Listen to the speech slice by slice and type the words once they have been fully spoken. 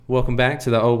Welcome back to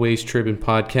the Always Tribbin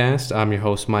podcast. I'm your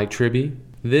host, Mike Tribby.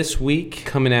 This week,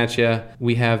 coming at you,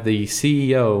 we have the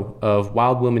CEO of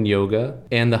Wild Woman Yoga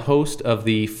and the host of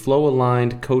the Flow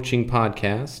Aligned Coaching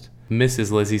Podcast,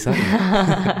 Mrs. Lizzie Sutton.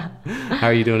 How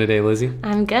are you doing today, Lizzie?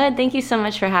 I'm good. Thank you so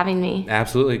much for having me.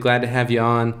 Absolutely. Glad to have you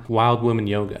on Wild Woman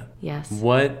Yoga. Yes.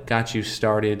 What got you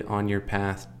started on your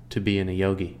path to being a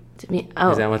yogi?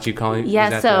 Is that what you call it?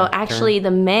 Yeah, so actually the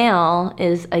male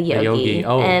is a yogi,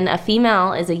 and a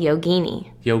female is a yogini.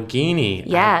 Yogini?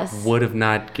 Yes. I would have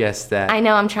not guessed that. I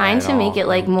know, I'm trying to make it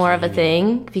like more of a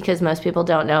thing because most people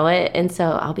don't know it, and so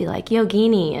I'll be like,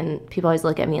 yogini, and people always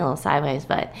look at me a little sideways,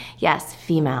 but yes,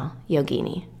 female,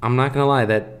 yogini. I'm not going to lie,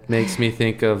 that makes me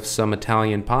think of some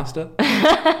Italian pasta, which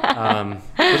I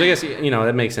guess,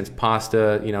 that makes sense.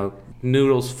 Pasta,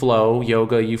 noodles flow,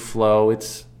 yoga, you flow,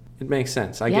 It makes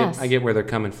sense. I get where they're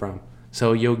coming from.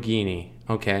 So yogini,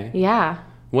 okay. Yeah.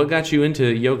 What got you into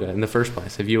yoga in the first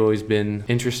place? Have you always been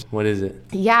interested? What is it?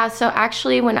 Yeah, so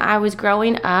actually when I was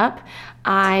growing up,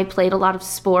 I played a lot of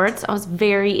sports. I was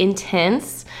very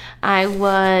intense. I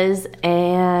was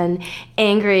an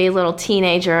angry little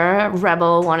teenager,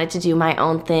 rebel, wanted to do my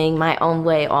own thing, my own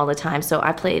way all the time. So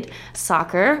I played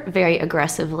soccer very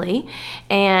aggressively.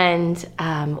 And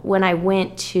when I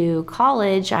went to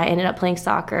college, I ended up playing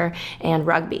soccer and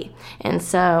rugby. And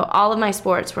so all of my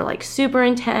sports were like super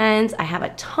intense. I have a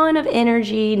ton of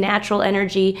energy, natural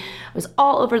energy. I was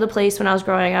all over the place when I was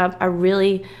growing up. I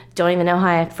really don't even know how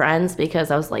I had friends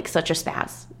because I was like such a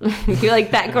spaz. You're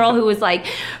like that girl who was like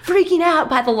freaking out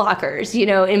by the lockers,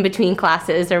 in between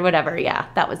classes or whatever. Yeah,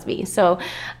 that was me. So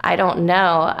I don't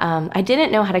know. I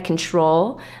didn't know how to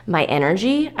control my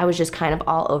energy. I was just kind of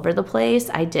all over the place.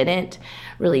 I didn't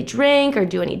really drink or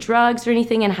do any drugs or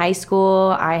anything in high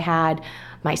school. I had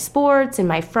my sports and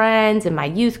my friends and my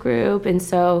youth group. And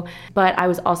so, but I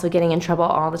was also getting in trouble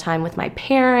all the time with my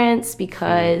parents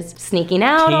because sneaking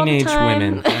out all the time. Teenage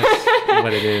women, that's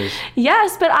what it is.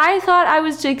 Yes, but I thought I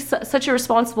was just such a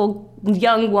responsible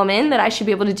young woman that I should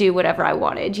be able to do whatever I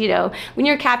wanted. When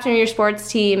you're a captain of your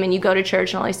sports team and you go to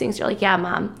church and all these things, you're like, yeah,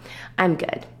 Mom, I'm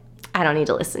good. I don't need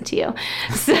to listen to you.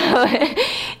 So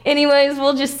anyways,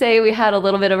 we'll just say we had a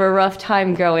little bit of a rough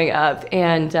time growing up.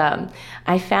 And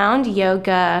I found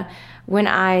yoga when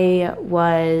I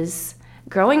was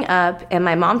growing up, and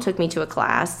my mom took me to a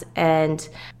class, and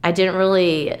I didn't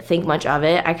really think much of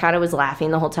it. I kind of was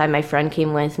laughing the whole time. My friend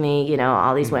came with me.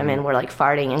 All these women were like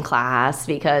farting in class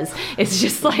because it's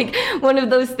just like one of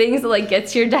those things that like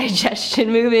gets your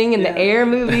digestion moving and the air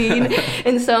moving.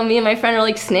 And so me and my friend are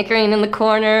like snickering in the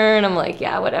corner, and I'm like,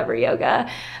 yeah, whatever, yoga.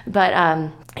 But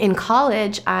in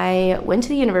college, I went to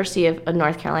the University of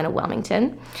North Carolina,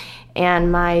 Wilmington.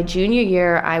 And my junior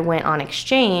year, I went on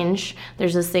exchange.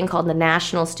 There's this thing called the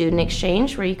National Student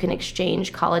Exchange where you can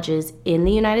exchange colleges in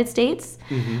the United States.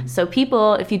 Mm-hmm. So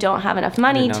people, if you don't have enough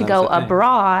money to go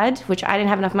abroad, which I didn't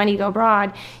have enough money to go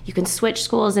abroad, you can switch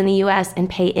schools in the U.S. and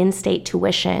pay in-state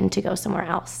tuition to go somewhere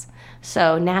else.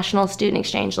 So National Student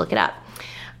Exchange, look it up.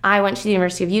 I went to the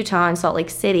University of Utah in Salt Lake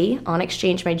City on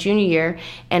exchange my junior year,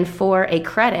 and for a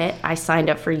credit, I signed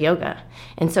up for yoga.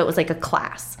 And so it was like a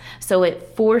class. So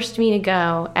it forced me to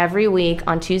go every week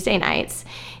on Tuesday nights.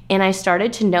 And I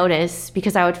started to notice,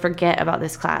 because I would forget about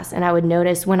this class, and I would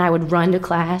notice when I would run to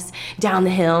class down the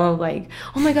hill, like,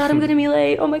 oh my God, I'm gonna be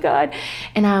late, oh my God.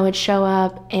 And I would show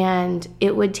up, and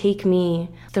it would take me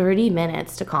 30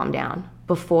 minutes to calm down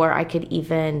before I could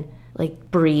even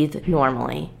like breathe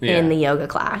normally in the yoga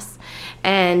class.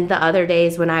 And the other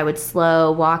days when I would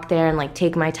slow walk there and like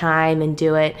take my time and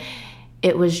do it,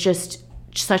 it was just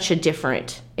such a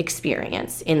different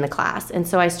experience in the class. And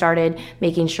so I started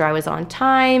making sure I was on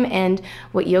time, and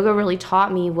what yoga really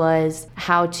taught me was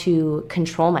how to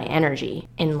control my energy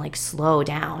and like slow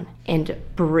down and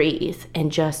breathe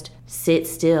and just sit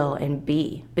still and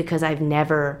be, because I've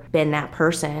never been that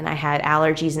person. I had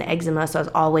allergies and eczema, so I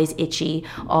was always itchy,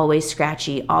 always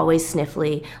scratchy, always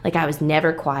sniffly. Like I was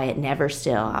never quiet, never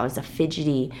still. I was a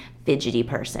fidgety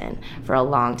person for a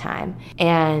long time.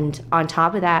 And on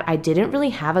top of that, I didn't really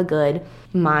have a good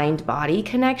mind-body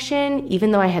connection,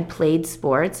 even though I had played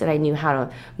sports and I knew how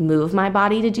to move my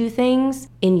body to do things.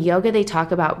 In yoga, they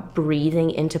talk about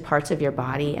breathing into parts of your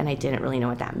body, and I didn't really know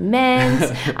what that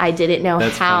meant. I didn't know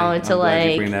how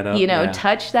to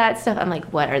touch that stuff. I'm like,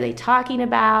 what are they talking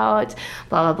about?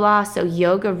 Blah, blah, blah. So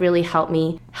yoga really helped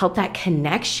me help that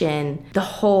connection, the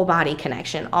whole body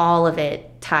connection, all of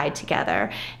it tied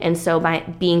together. And so by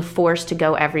being forced to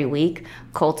go every week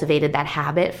cultivated that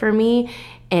habit for me.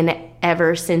 And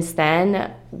ever since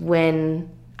then, when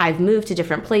I've moved to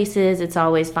different places, it's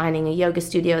always finding a yoga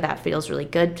studio that feels really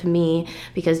good to me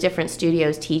because different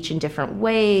studios teach in different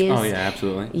ways. Oh, yeah,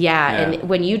 absolutely. Yeah, and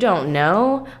when you don't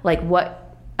know, like, what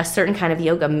a certain kind of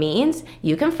yoga means,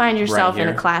 you can find yourself in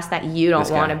a class that you don't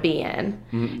want to be in.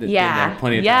 Yeah.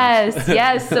 Plenty of times.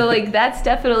 Yes. So, like, that's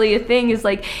definitely a thing, is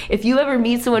like, if you ever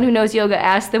meet someone who knows yoga,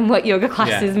 ask them what yoga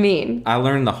classes mean. I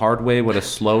learned the hard way what a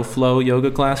slow flow yoga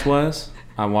class was.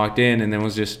 I walked in and there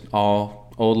was just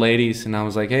all old ladies, and I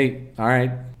was like, hey, all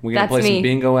right, we're going to play some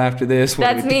bingo after this.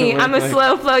 That's me. I'm a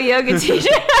slow flow yoga teacher.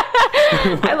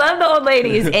 I love the old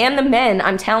ladies and the men.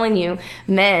 I'm telling you,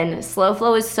 men, slow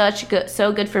flow is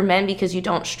so good for men because you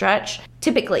don't stretch.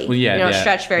 Typically, you don't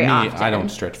stretch very often. I don't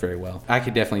stretch very well. I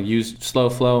could definitely use slow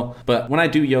flow, but when I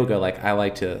do yoga, like, I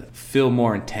like to feel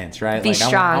more intense, right? Be like,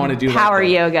 strong. I want to do power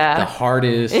yoga. The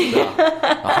hardest,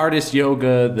 the hardest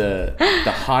yoga,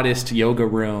 the hottest yoga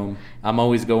room. I'm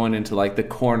always going into like the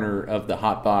corner of the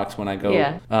hot box when I go.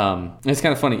 Yeah. It's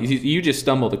kind of funny. You just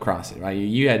stumbled across it, right?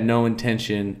 You had no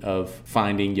intention of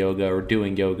finding yoga or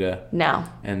doing yoga. No.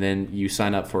 And then you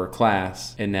sign up for a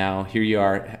class, and now here you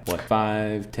are, what,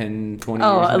 5, 10, 20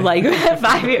 years Oh, later? like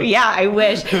 5 years. Yeah, I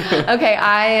wish. Okay,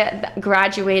 I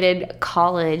graduated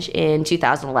college in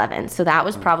 2011. So that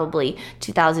was probably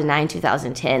 2009,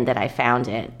 2010 that I found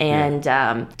it.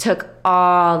 And took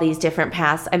all these different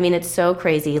paths. I mean, it's so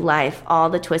crazy, life, all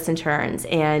the twists and turns.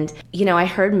 And, you know, I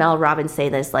heard Mel Robbins say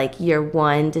this, like, you're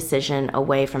one decision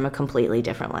away from a completely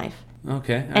different life.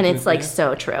 Okay. And it's like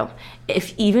so true.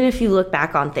 Even if you look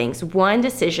back on things, one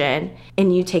decision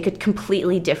and you take a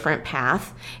completely different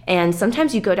path, and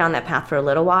sometimes you go down that path for a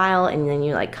little while and then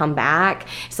you like come back.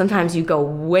 Sometimes you go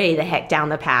way the heck down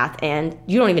the path and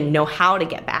you don't even know how to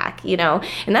get back, you know?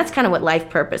 And that's kind of what life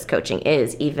purpose coaching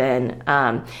is, even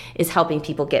is helping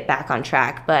people get back on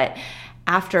track. But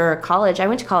after college, I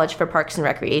went to college for Parks and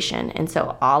Recreation, and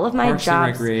so all of my jobs. Parks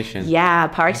and Recreation. Yeah,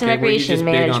 Parks and Recreation were you just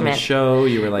management. Big on the show,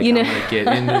 you were like, I'm gonna get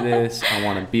into this. I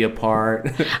want to be a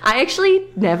part. I actually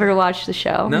never watched the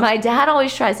show. No? My dad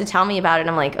always tries to tell me about it.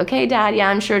 I'm like, okay, Dad, yeah,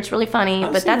 I'm sure it's really funny,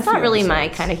 but that's not really my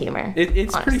kind of humor.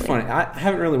 It's honestly. pretty funny. I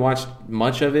haven't really watched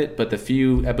much of it, but the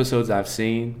few episodes I've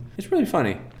seen, it's really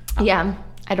funny. Yeah.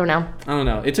 I don't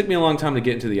know. It took me a long time to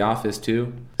get into The Office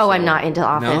too. Oh, so. I'm not into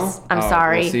Office. No? I'm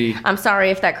sorry. Well, I'm sorry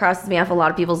if that crosses me off a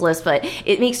lot of people's list, but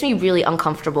it makes me really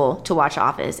uncomfortable to watch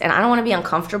Office. And I don't want to be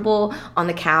uncomfortable on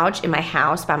the couch in my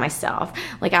house by myself.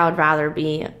 Like, I would rather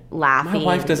be laughing. My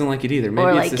wife doesn't like it either. Maybe or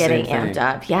it's like the getting same amped thing.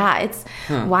 up. Yeah, it's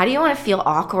why do you want to feel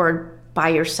awkward by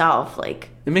yourself? Like,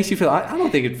 it makes you feel. I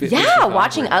don't think it feels. Yeah,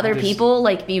 watching other people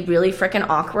like be really freaking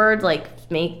awkward, like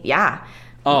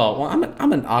Oh, well,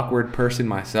 I'm an awkward person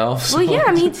myself. So well,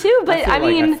 yeah, me too. But I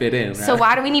mean, I fit in, right? So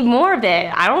why do we need more of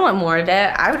it? I don't want more of it.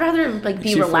 I would rather like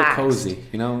be relaxed. Feel cozy,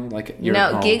 you know, like you're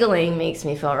at home. Giggling makes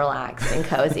me feel relaxed and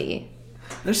cozy.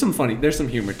 There's some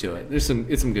humor to it. It's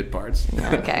some good parts.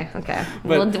 Okay.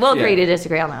 But, we'll agree to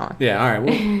disagree on that one. Yeah, all right.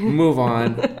 We'll move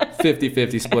on.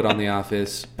 50-50 split on The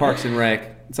Office. Parks and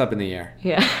Rec, it's up in the air.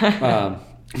 Yeah.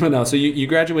 But no, so you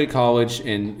graduate college,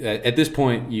 and at this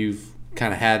point you've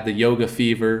kind of had the yoga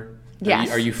fever.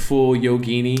 Yes. Are you full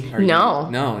yogini? No,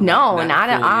 not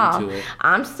at all. Into it.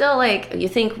 I'm still like, you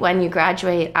think when you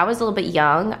graduate, I was a little bit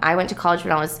young. I went to college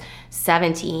when I was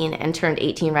 17 and turned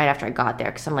 18 right after I got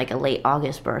there because I'm like a late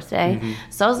August birthday. Mm-hmm.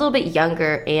 So I was a little bit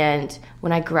younger, and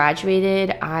when I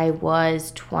graduated, I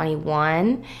was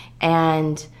 21,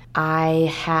 and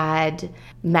I had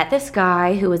met this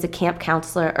guy who was a camp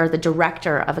counselor, or the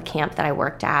director of a camp that I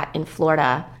worked at in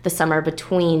Florida the summer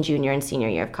between junior and senior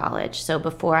year of college. So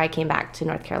before I came back to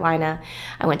North Carolina,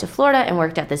 I went to Florida and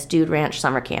worked at this Dude Ranch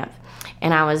summer camp.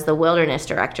 And I was the wilderness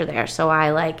director there. So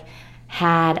I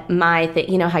had my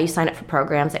thing, you know how you sign up for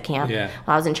programs at camp? Yeah.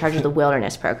 Well, I was in charge of the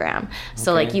wilderness program.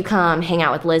 So you come hang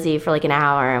out with Lizzie for an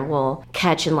hour, and we'll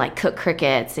catch and cook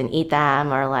crickets and eat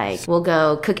them, or we'll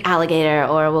go cook alligator,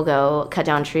 or we'll go cut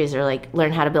down trees, or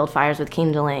learn how to build fires with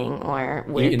kindling, or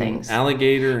weird things.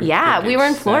 Alligator and yeah, crickets. We were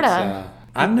in Florida.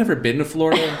 I've never been to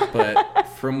Florida, but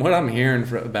from what I'm hearing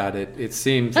about it, it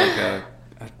seems like a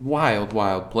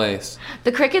wild place.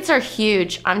 The crickets are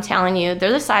huge. I'm telling you,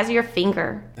 they're the size of your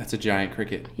finger. That's a giant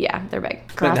cricket. Yeah, they're big.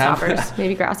 Grasshoppers,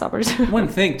 maybe grasshoppers. One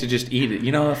thing to just eat it.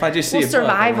 You know, if I just see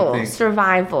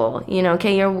survival. You know,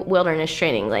 okay, your wilderness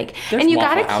training, There's and you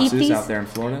gotta keep these out there in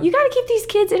Florida. You gotta keep these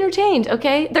kids entertained.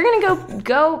 Okay, they're gonna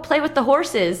go play with the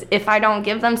horses if I don't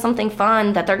give them something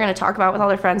fun that they're gonna talk about with all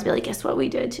their friends. Be like, guess what we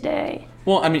did today?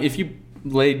 Well, I mean, if you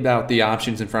laid out the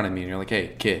options in front of me and you're like,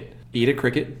 hey, kid, eat a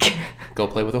cricket, go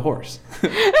play with a horse.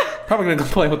 Probably gonna go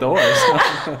play with the horse.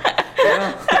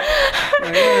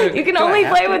 You can only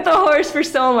play with the horse for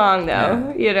so long,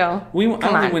 though. You know. I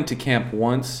only went to camp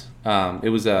once.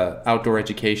 It was a outdoor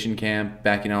education camp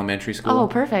back in elementary school. Oh,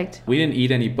 perfect. We didn't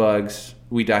eat any bugs.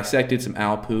 We dissected some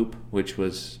owl poop, that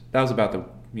was about the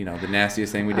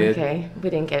nastiest thing we did. Okay, we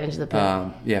didn't get into the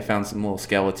poop. Found some little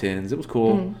skeletons. It was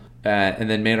cool. And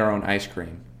then made our own ice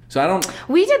cream. So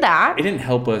We did that. It didn't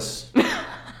help us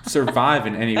survive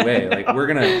in any way. Like we're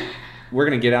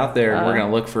gonna get out there and we're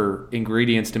gonna look for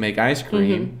ingredients to make ice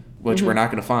cream, which we're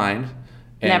not gonna find.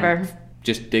 And Never.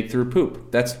 Just dig through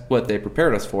poop. That's what they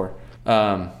prepared us for.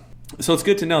 So it's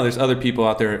good to know there's other people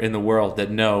out there in the world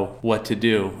that know what to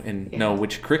do and know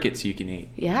which crickets you can eat.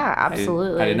 Yeah,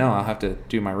 absolutely. I didn't know. I'll have to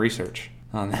do my research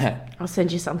on that. I'll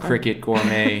send you something. Cricket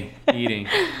gourmet eating.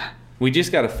 We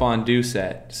just got a fondue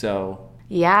set, so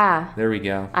yeah. There we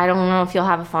go. I don't know if you'll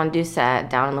have a fondue set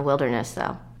down in the wilderness,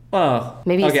 though. Well,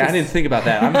 maybe. Okay, I didn't think about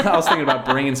that. I was thinking about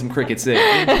bringing some crickets in,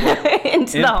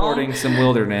 importing some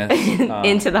wilderness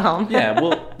into the home. Yeah,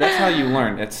 well, that's how you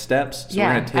learn. It's steps. So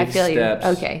we're gonna take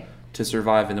steps to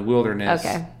survive in the wilderness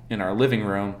in our living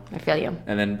room. I feel you.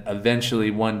 And then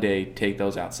eventually one day take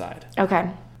those outside. Okay.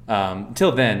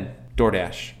 Until then,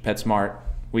 DoorDash, PetSmart,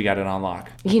 we got it on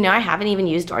lock. I haven't even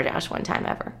used DoorDash one time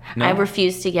ever. No? I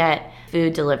refuse to get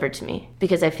food delivered to me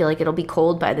because I feel like it'll be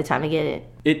cold by the time I get it.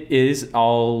 It is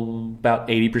all about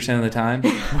 80% of the time.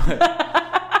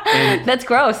 That's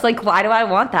gross. Like, why do I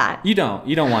want that? You don't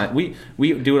want it.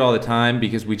 We do it all the time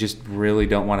because we just really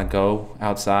don't want to go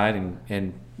outside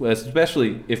and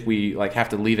especially if we have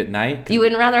to leave at night. You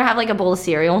wouldn't rather have a bowl of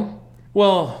cereal?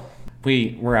 Well,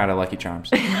 we're out of Lucky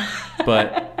Charms.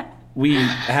 But we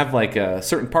have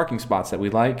certain parking spots that we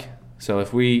like. So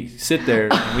if we sit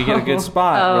there and we get a good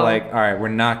spot, we're like, all right, we're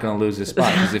not going to lose this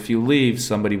spot because if you leave,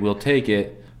 somebody will take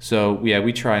it. So yeah,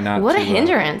 we try not to. What a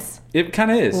hindrance. It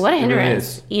kind of is. What a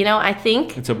hindrance. Really I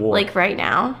think it's a war. Right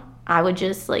now, I would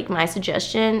just my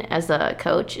suggestion as a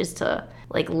coach is to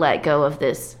let go of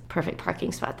this perfect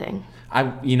parking spot thing.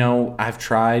 I've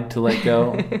tried to let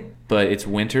go, but it's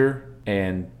winter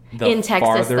and in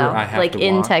Texas, though, I have to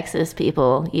in walk. Texas,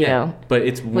 people, you know, but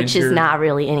it's winter, which is not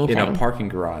really anything. In a parking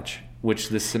garage, which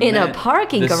the cement in a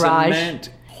parking garage cement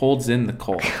holds in the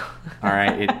cold. All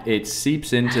right, it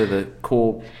seeps into the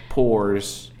cool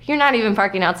pores. You're not even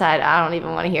parking outside. I don't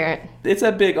even want to hear it. It's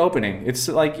a big opening. It's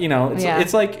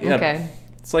it's like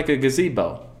it's like a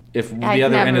gazebo. If the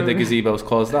other end of the gazebo is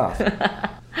closed off.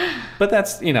 But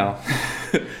that's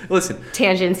listen.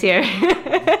 Tangents here.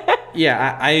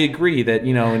 Yeah, I agree that,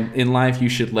 in life you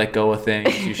should let go of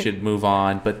things, you should move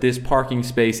on. But this parking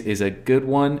space is a good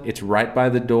one. It's right by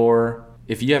the door.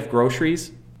 If you have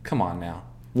groceries, come on now.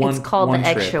 It's called the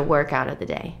extra workout of the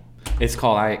day. It's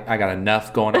called I got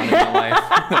enough going on in my life.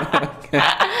 Okay.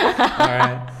 All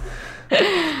right.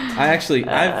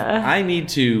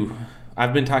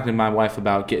 I've been talking to my wife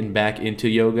about getting back into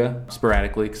yoga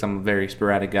sporadically because I'm a very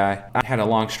sporadic guy. I had a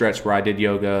long stretch where I did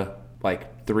yoga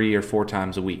 3 or 4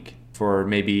 times a week for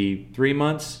maybe 3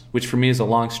 months, which for me is a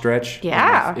long stretch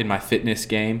in my fitness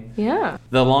game. Yeah.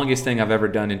 The longest thing I've ever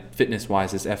done in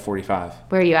fitness-wise is F45.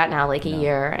 Where are you at now, a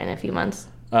year and a few months?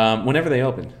 Whenever they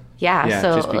open. Yeah,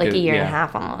 so because, a year and a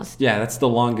half almost. Yeah, that's the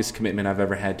longest commitment I've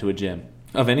ever had to a gym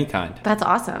of any kind. That's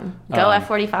awesome. Go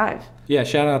F45. Yeah,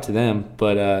 shout out to them,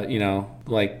 but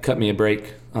cut me a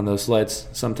break on those sleds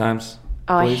sometimes.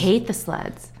 Oh, please. I hate the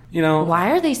sleds.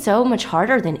 Why are they so much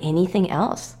harder than anything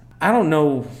else? I don't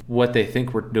know what they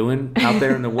think we're doing out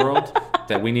there in the world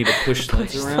that we need to push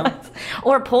sleds around.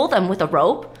 Or pull them with a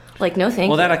rope. No thank you.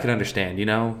 Well, that I could understand,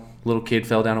 Little kid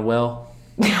fell down a well.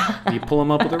 You pull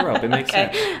them up with a rope. It makes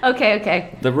sense.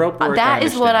 Okay. The rope work, that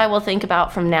is what I will think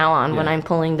about from now on when I'm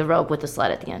pulling the rope with the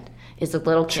sled at the end. Is a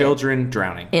little kid. Children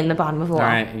drowning. In the bottom of the well. All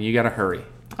right, and you got to hurry.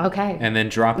 Okay. And then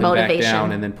drop them back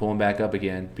down and then pull them back up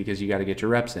again because you got to get your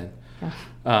reps in.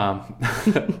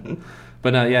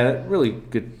 But really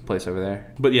good place over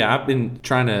there. But yeah, I've been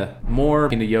trying to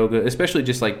more into yoga, especially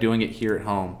just doing it here at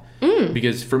home.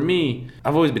 Because for me,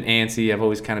 I've always been antsy. I've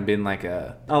always kind of been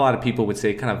a lot of people would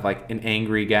say kind of an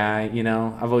angry guy,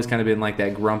 I've always kind of been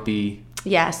that grumpy.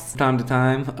 Yes. Time to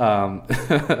time.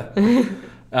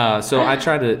 So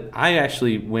I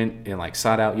actually went and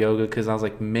sought out yoga because I was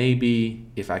maybe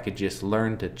if I could just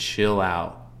learn to chill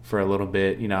out for a little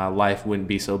bit, life wouldn't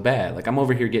be so bad. I'm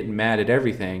over here getting mad at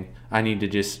everything. I need to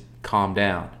just calm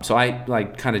down. So I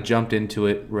kind of jumped into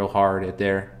it real hard at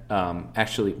there.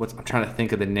 Actually, I'm trying to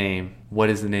think of the name. What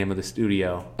is the name of the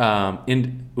studio?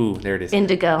 There it is.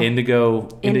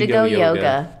 Indigo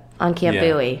Yoga on Camp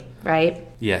Bowie, right?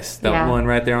 Yes, that one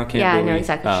right there on Camp Bowie. Yeah, I know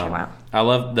exactly what you're talking about. I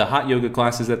love the hot yoga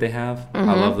classes that they have.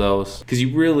 I love those because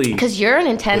you're an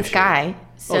intense guy.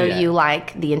 So you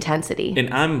like the intensity.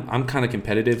 And I'm kind of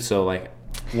competitive, so like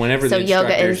whenever So the yoga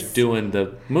instructor's is- doing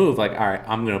the move, like, all right,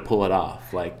 I'm gonna pull it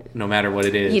off, like no matter what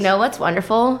it is. You know what's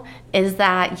wonderful is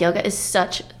that yoga is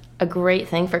such a great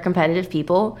thing for competitive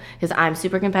people, because I'm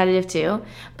super competitive too,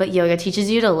 but yoga teaches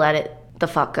you to let it the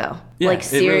fuck go. Yeah, like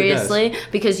it really does. seriously,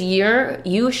 because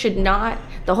you should not,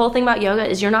 the whole thing about yoga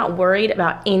is you're not worried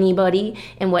about anybody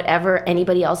and whatever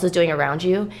anybody else is doing around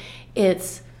you.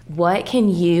 It's what can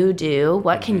you do?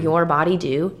 What can your body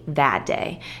do that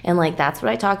day? And like, that's what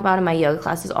I talk about in my yoga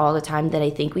classes all the time that I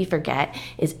think we forget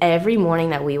is every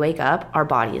morning that we wake up, our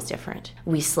body is different.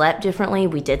 We slept differently.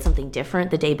 We did something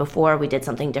different the day before. We did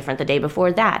something different the day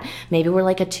before that. Maybe we're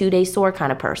like a 2-day sore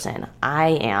kind of person.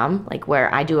 I am, like,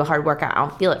 where I do a hard workout, I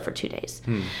don't feel it for 2 days.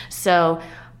 So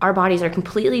our bodies are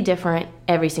completely different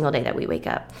every single day that we wake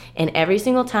up. And every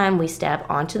single time we step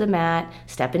onto the mat,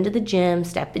 step into the gym,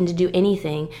 step in to do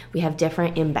anything, we have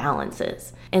different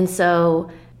imbalances. And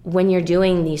so when you're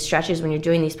doing these stretches, when you're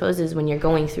doing these poses, when you're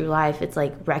going through life, it's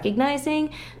like recognizing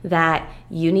that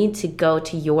you need to go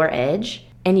to your edge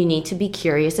and you need to be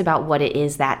curious about what it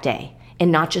is that day.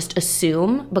 And not just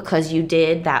assume because you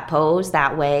did that pose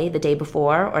that way the day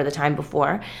before or the time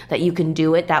before that you can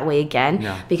do it that way again.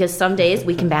 Yeah. Because some days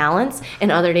we can balance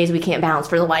and other days we can't balance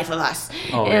for the life of us.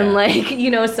 And like, you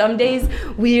know, some days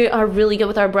we are really good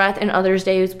with our breath and other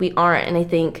days we aren't. And I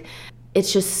think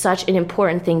it's just such an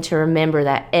important thing to remember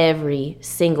that every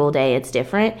single day it's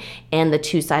different, and the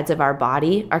two sides of our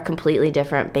body are completely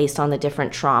different based on the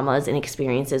different traumas and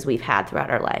experiences we've had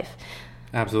throughout our life.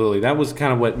 Absolutely. That was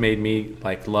kind of what made me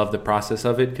like love the process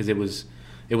of it, because it was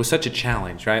such a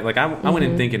challenge, right? Like I went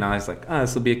in thinking, I was like, oh,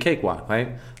 this will be a cakewalk, right?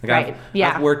 Like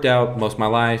I've worked out most of my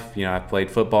life. You know, I've played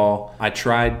football. I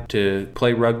tried to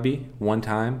play rugby one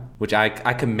time, which I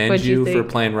commend you for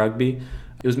playing rugby.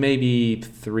 It was maybe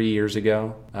 3 years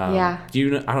ago. I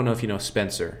don't know if you know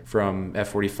Spencer from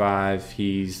F45.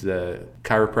 He's the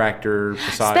chiropractor.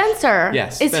 Spencer?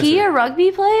 Yes. Is he a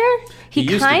rugby player?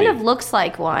 He kind of looks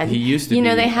like one. He used to be. You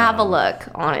know, they have a look,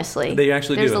 honestly. They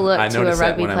actually There's do. a look I to a noticed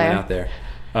rugby that when player. I went out there.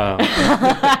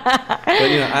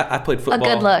 But you know, I played football.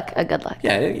 A good look.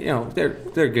 Yeah, you know, they're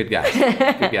good guys.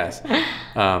 Good guys.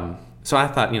 So I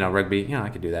thought, you know, rugby, you know, I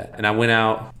could do that. And I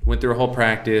went through a whole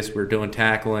practice. We were doing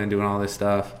tackling, doing all this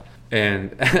stuff.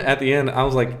 And at the end, I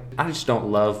was like, I just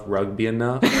don't love rugby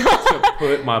enough to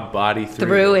put my body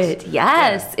through it.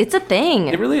 Yes, it's a thing.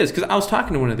 It really is. Because I was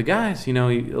talking to one of the guys, you know,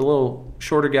 a little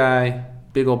shorter guy,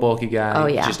 big old bulky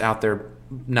guy, just out there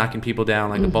knocking people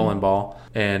down like a bowling ball.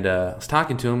 And I was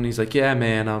talking to him, and he's like, yeah,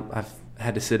 man, I've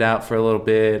had to sit out for a little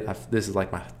bit. This is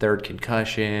like my third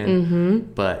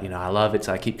concussion, but you know, I love it,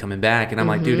 so I keep coming back. And I'm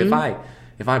like, dude,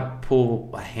 if I pull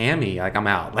a hammy, like I'm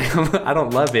out. Like I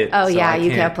don't love it. Oh, so yeah,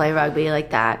 you can't play rugby like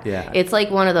that. Yeah, it's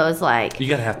like one of those, like, you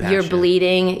gotta have passion. You're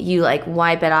bleeding, you like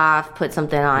wipe it off, put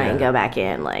something on, and go back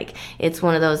in. Like, it's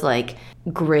one of those like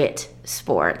grit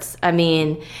sports. I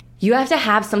mean, you have to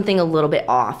have something a little bit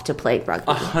off to play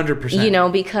rugby. 100%. You know,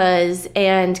 because,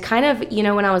 and kind of, you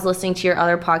know, when I was listening to your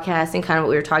other podcast and kind of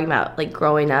what we were talking about, like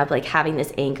growing up, like having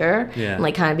this anger, and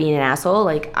like kind of being an asshole,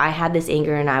 like I had this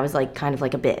anger and I was like kind of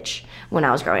like a bitch when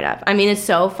I was growing up. I mean, it's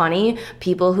so funny.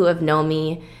 People who have known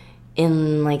me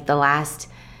in like the last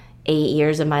 8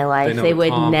 years of my life, they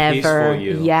would never,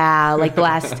 like the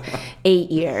last 8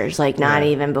 years, like not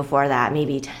even before that,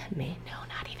 maybe 10,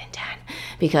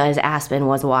 because Aspen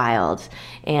was wild,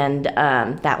 and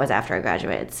that was after I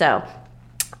graduated. So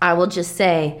I will just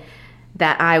say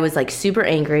that I was like super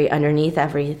angry underneath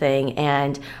everything,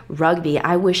 and rugby,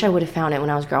 I wish I would have found it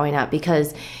when I was growing up,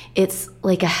 because it's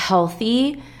like a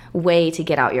healthy way to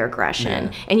get out your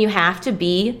aggression. And you have to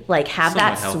be like, have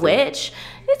that switch.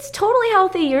 It's totally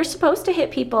healthy. You're supposed to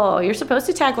hit people. You're supposed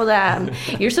to tackle them.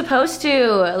 You're supposed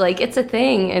to, like, it's a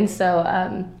thing. And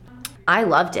so, I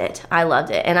loved it.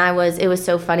 And it was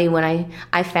so funny when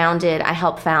I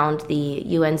helped found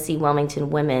the UNC Wilmington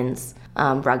Women's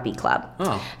Rugby Club.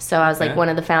 Oh, so I was like one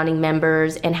of the founding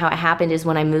members, and how it happened is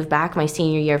when I moved back my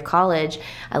senior year of college,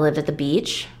 I lived at the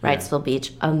beach, Wrightsville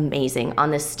Beach, amazing,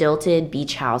 on this stilted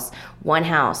beach house, one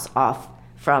house off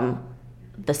from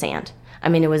the sand. I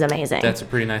mean, it was amazing. That's a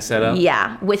pretty nice setup.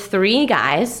 Yeah, with three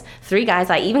guys.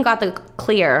 I even got the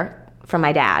clear from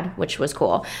my dad, which was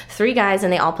cool. 3 guys,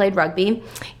 and they all played rugby,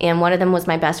 and one of them was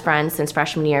my best friend since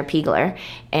freshman year, Piegler.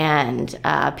 And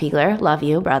Piegler, love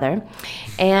you, brother.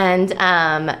 And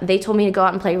they told me to go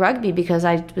out and play rugby because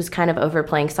I was kind of over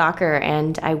playing soccer,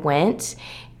 and I went,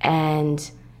 and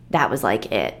that was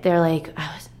like it. They're like,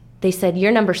 they said,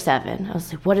 you're number 7. I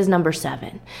was like, what is number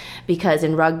 7? Because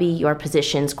in rugby, your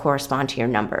positions correspond to your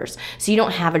numbers. So you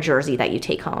don't have a jersey that you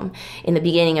take home. In the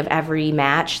beginning of every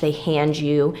match, they hand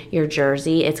you your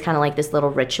jersey. It's kind of like this little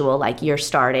ritual, like you're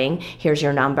starting, here's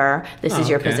your number, this is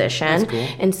your position. That's cool.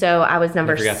 And so I was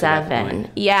number 7.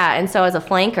 Yeah, and so I was a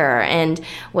flanker. And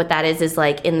what that is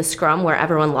like in the scrum where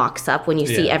everyone locks up, when you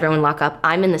see everyone lock up,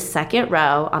 I'm in the second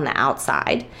row on the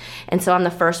outside. And so I'm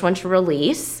the first one to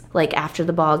release, like after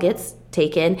the ball gets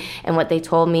taken. And what they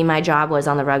told me my job was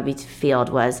on the rugby field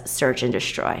was search and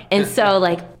destroy. And so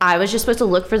like I was just supposed to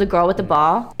look for the girl with the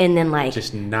ball and then like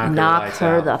just knock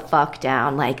her the fuck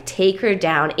down, like take her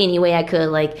down any way I could.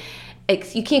 Like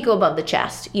you can't go above the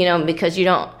chest, you know, because you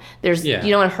don't want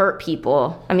to hurt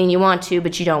people. I mean, you want to,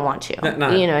 but you don't want to.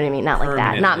 Not you know what I mean? Not like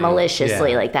that. Not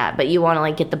maliciously like that. But you want to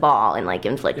like get the ball and like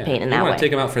inflict pain in that way. You want to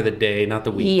take them out for the day, not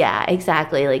the week. Yeah,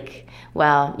 exactly. Like,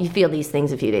 well, you feel these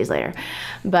things a few days later.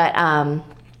 But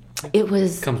it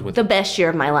was the best year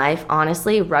of my life.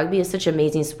 Honestly, rugby is such an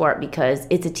amazing sport because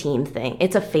it's a team thing.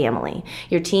 It's a family.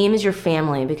 Your team is your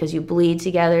family because you bleed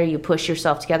together, you push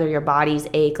yourself together, your bodies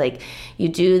ache. Like, you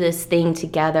do this thing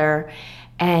together.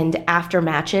 And after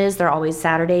matches, they're always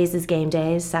Saturdays is game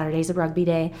days. Saturdays is rugby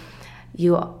day.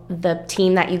 The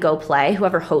team that you go play,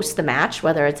 whoever hosts the match,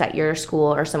 whether it's at your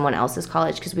school or someone else's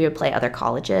college, because we would play other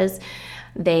colleges,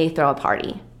 they throw a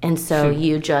party. And so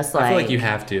you just like... I feel like you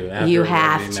have to. You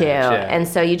have to. And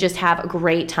so you just have a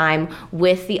great time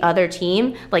with the other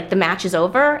team. Like the match is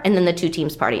over and then the two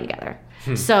teams partying together.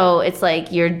 So it's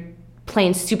like you're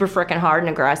playing super freaking hard and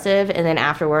aggressive, and then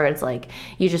afterwards like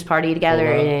you just party together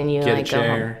and you like go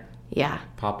home. Yeah.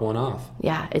 Pop one off.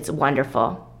 Yeah, it's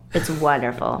wonderful. It's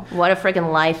wonderful. What a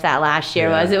freaking life that last year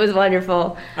was. It was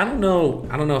wonderful. I don't know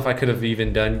if I could have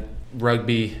even done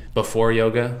rugby before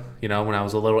yoga, you know, when I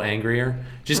was a little angrier.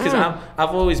 Just because I've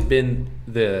always been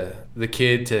the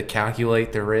kid to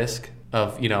calculate the risk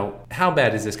of, you know, how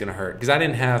bad is this going to hurt? Because I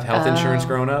didn't have health insurance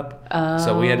growing up,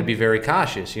 so we had to be very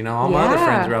cautious. You know, all my other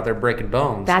friends were out there breaking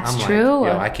bones. That's I'm true.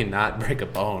 Like, yo, I cannot break a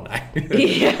bone. I'm the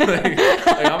kid.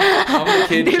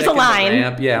 There's a line. The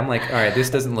ramp. Yeah, I'm like, all right, this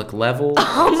doesn't look level.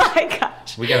 Oh my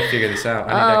gosh. We got to figure this out.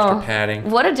 I need extra padding.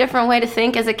 What a different way to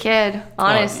think as a kid,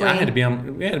 honestly. We had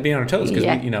to be on our toes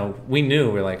because we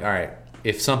knew we're like, all right,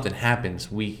 if something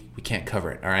happens, we can't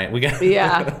cover it. All right, we got.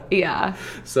 Yeah.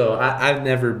 So I've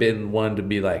never been one to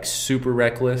be like super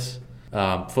reckless.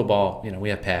 Football, you know, we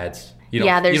have pads.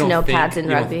 There's no pads in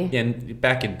rugby. And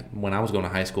back when I was going to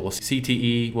high school,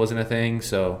 CTE wasn't a thing,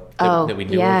 so that we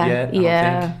knew of yet.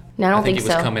 I don't think it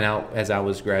was coming out as I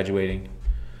was graduating.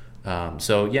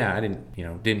 So I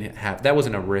didn't have, that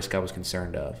wasn't a risk I was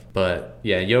concerned of. But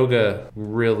yeah, yoga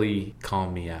really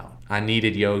calmed me out. I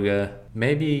needed yoga.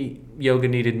 Maybe yoga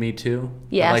needed me too.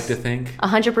 Yes. I like to think.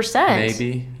 100%.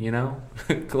 Maybe, you know,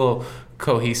 a little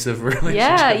cohesive relationship.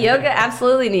 Yeah, yoga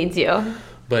absolutely needs you.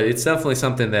 But it's definitely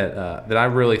something that I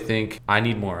really think I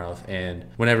need more of. And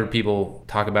whenever people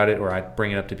talk about it or I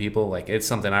bring it up to people, like, it's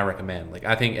something I recommend. Like,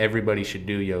 I think everybody should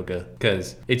do yoga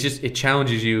because it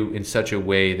challenges you in such a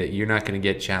way that you're not going to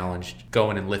get challenged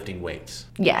going and lifting weights.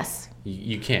 Yes.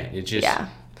 You can't. It's just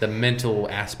the mental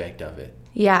aspect of it.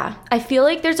 Yeah. I feel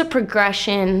like there's a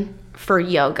progression for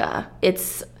yoga.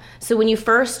 So when you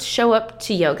first show up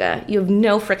to yoga, you have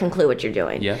no freaking clue what you're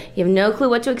doing. Yeah. You have no clue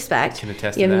what to expect. Can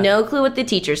attest you to have that. no clue what the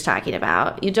teacher's talking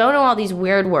about. You don't know all these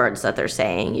weird words that they're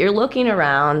saying. You're looking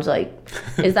around like,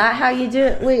 is that how you do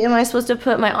it? Wait, am I supposed to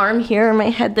put my arm here or my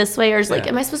head this way? Or is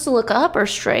am I supposed to look up or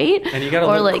straight? And you got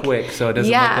to look quick so it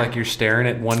doesn't look like you're staring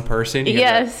at one person.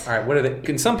 Yes. All right, what are they?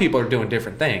 And some people are doing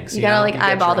different things. You got to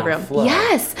eyeball the room. Flow.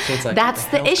 Yes. So it's like, that's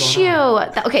the issue.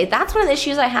 That's one of the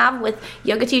issues I have with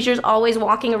yoga teachers always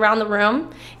walking around the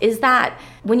room. Is that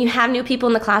when you have new people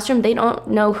in the classroom, they don't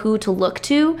know who to look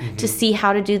to see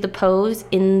how to do the pose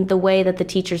in the way that the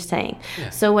teacher's saying. Yeah.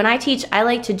 So when I teach, I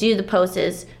like to do the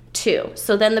poses too.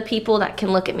 So then the people that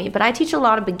can look at me. But I teach a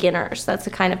lot of beginners. That's the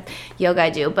kind of yoga I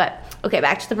do. But okay,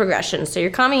 back to the progression. So you're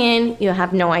coming in, you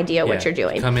have no idea what you're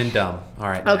doing. Come in dumb. All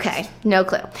right. Okay, no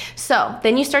clue. So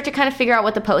then you start to kind of figure out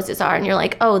what the poses are. And you're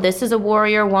like, oh, this is a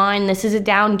warrior one. This is a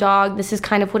down dog. This is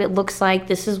kind of what it looks like.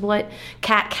 This is what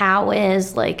cat-cow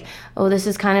is. Like, oh, this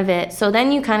is kind of it. So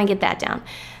then you kind of get that down.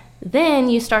 Then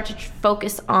you start to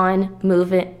focus on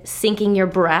movement, syncing your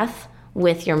breath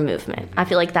with your movement. I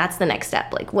feel like that's the next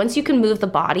step. Like once you can move the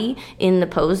body in the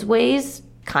pose ways,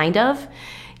 kind of,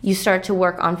 you start to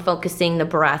work on focusing the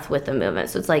breath with the movement.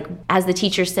 So it's like, as the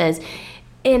teacher says,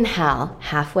 Inhale,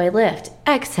 halfway lift.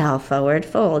 Exhale, forward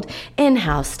fold.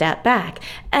 Inhale, step back.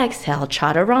 Exhale,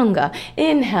 chaturanga.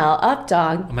 Inhale, up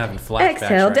dog. I'm having flashbacks.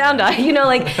 Exhale, right down now.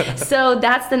 dog. So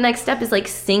that's the next step, is like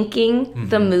syncing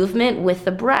the movement with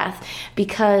the breath,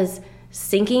 because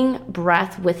syncing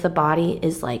breath with the body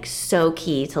is like so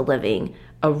key to living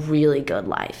a really good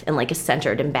life and like a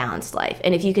centered and balanced life.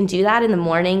 And if you can do that in the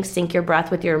morning, sync your breath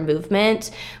with your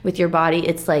movement, with your body,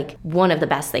 it's like one of the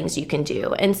best things you can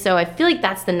do. And so I feel like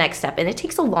that's the next step. And it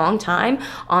takes a long time,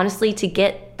 honestly, to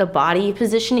get the body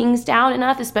positionings down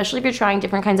enough, especially if you're trying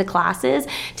different kinds of classes,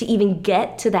 to even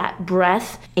get to that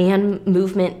breath and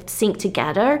movement sync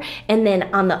together. And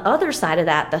then on the other side of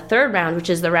that, the third round,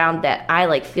 which is the round that I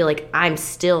like feel like I'm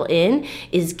still in,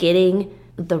 is getting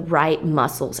the right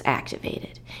muscles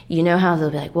activated. You know how they'll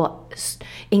be like, well,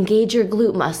 engage your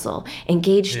glute muscle,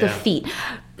 engage the feet,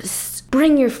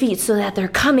 bring your feet so that they're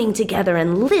coming together,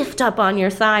 and lift up on your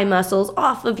thigh muscles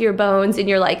off of your bones. And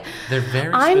you're like, they're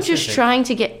very I'm specific. just trying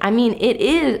to get, it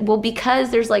is, well,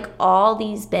 because there's like all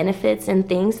these benefits and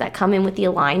things that come in with the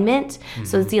alignment.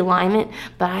 So it's the alignment,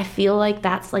 but I feel like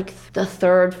that's like the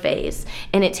third phase.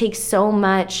 And it takes so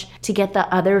much to get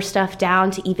the other stuff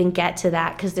down to even get to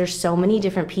that, because there's so many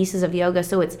different pieces of yoga.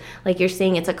 So it's like you're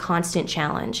saying, it's a constant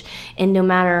challenge. And no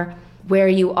matter where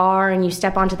you are and you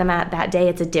step onto the mat that day,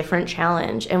 it's a different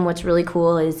challenge. And what's really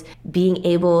cool is being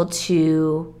able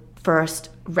to first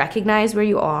recognize where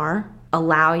you are,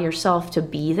 allow yourself to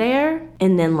be there,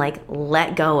 and then like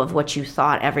let go of what you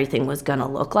thought everything was gonna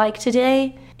look like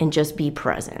today and just be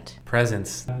present.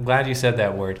 Presence. I'm glad you said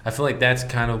that word. I feel like that's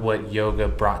kind of what yoga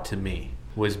brought to me,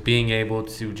 was being able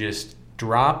to just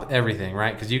drop everything,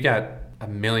 right? Because you got a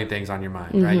million things on your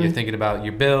mind, right? You're thinking about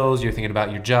your bills, you're thinking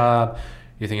about your job,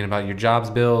 you're thinking about your job's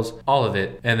bills, all of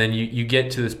it. And then you get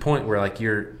to this point where like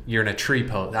you're in a tree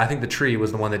pose. I think the tree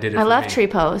was the one that did it for me. I love tree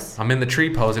pose. I'm in the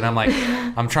tree pose and I'm like,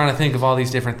 I'm trying to think of all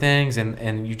these different things,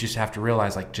 and you just have to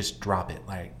realize, like, just drop it.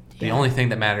 Like, the only thing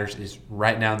that matters is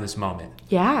right now in this moment.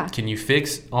 Yeah. Can you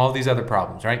fix all these other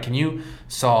problems, right? Can you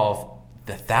solve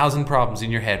the 1,000 problems in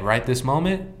your head right this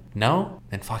moment? No?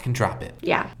 Then fucking drop it.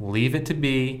 Yeah. Leave it to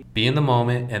be in the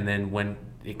moment, and then when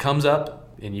it comes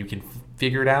up and you can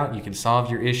figure it out, you can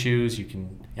solve your issues, you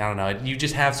can, I don't know, you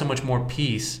just have so much more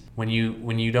peace when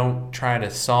you don't try to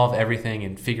solve everything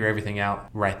and figure everything out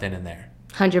right then and there.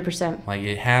 100%. Like,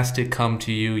 it has to come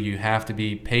to you. You have to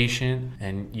be patient,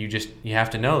 and you have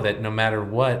to know that no matter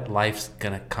what, life's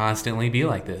gonna constantly be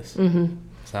like this.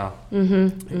 So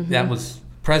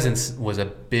presence was a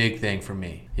big thing for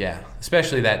me. Yeah,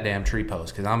 especially that damn tree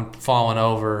pose, because I'm falling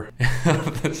over.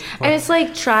 And it's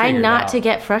like, try not to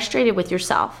get frustrated with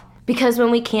yourself. Because when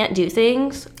we can't do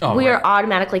things, we are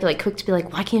automatically like quick to be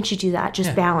like, why can't you do that?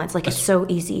 Just balance. Like, it's so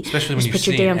easy. Especially just when put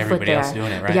you're your seeing damn foot everybody there. else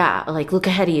doing it, right? Yeah, like, look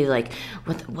ahead of you. Like,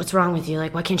 what's wrong with you?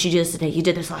 Like, why can't you do this today? You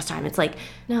did this last time. It's like,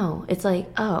 no. It's like,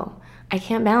 oh, I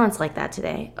can't balance like that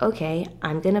today. Okay,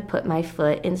 I'm going to put my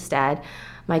foot instead.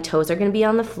 My toes are going to be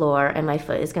on the floor and my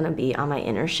foot is going to be on my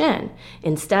inner shin,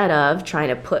 instead of trying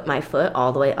to put my foot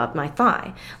all the way up my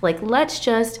thigh. Like, let's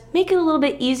just make it a little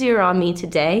bit easier on me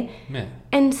today. Yeah.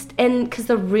 And because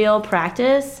the real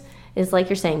practice is, like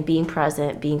you're saying, being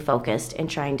present, being focused, and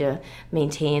trying to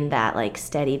maintain that like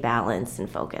steady balance and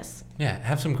focus. Yeah,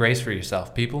 have some grace for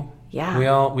yourself, people. Yeah.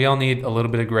 We all need a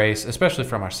little bit of grace, especially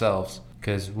from ourselves,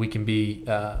 because we can be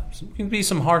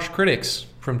some harsh critics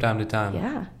from time to time.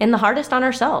 Yeah, and the hardest on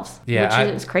ourselves. Yeah,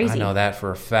 which is crazy. I know that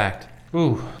for a fact.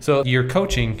 Ooh. So your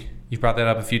coaching, you've brought that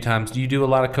up a few times. Do you do a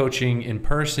lot of coaching in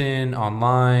person,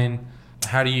 online?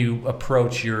 How do you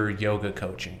approach your yoga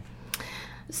coaching?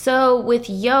 So with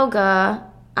yoga,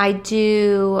 I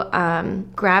do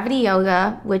gravity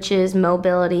yoga, which is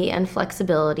mobility and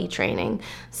flexibility training.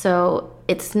 So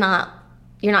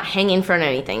you're not hanging from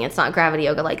anything. It's not gravity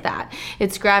yoga like that.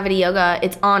 It's gravity yoga.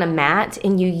 It's on a mat,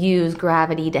 and you use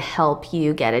gravity to help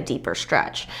you get a deeper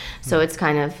stretch. So it's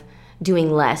kind of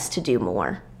doing less to do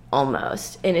more,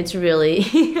 almost. And it's really...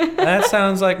 That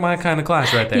sounds like my kind of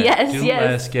class right there. Yes, do yes.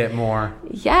 less, get more.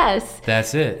 Yes.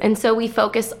 That's it. And so we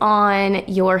focus on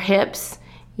your hips,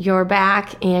 your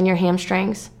back, and your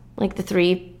hamstrings, like the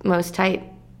three most tight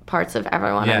parts of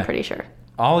everyone, Yeah. I'm pretty sure.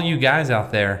 All you guys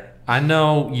out there, I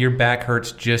know your back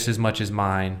hurts just as much as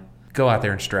mine. Go out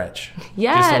there and stretch.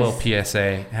 Yes. Just a little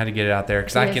PSA, how to get it out there,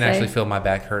 because I can PSA. actually feel my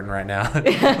back hurting right now.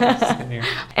 Sitting here.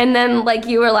 And then, like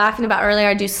you were laughing about earlier,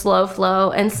 I do slow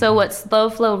flow. And so what slow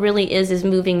flow really is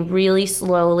moving really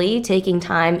slowly, taking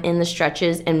time in the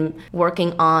stretches and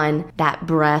working on that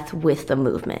breath with the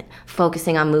movement,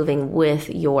 focusing on moving with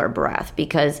your breath,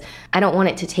 because I don't want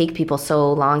it to take people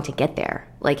so long to get there.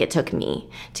 like it took me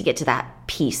to get to that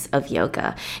piece of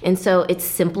yoga. And so it's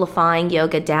simplifying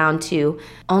yoga down to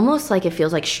almost like it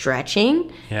feels like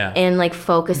stretching and like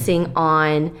focusing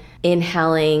on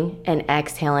inhaling and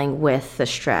exhaling with the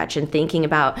stretch and thinking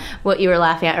about what you were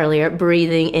laughing at earlier,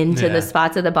 breathing into the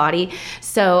spots of the body.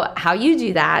 So how you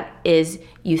do that is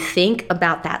you think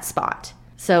about that spot.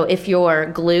 So if your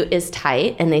glute is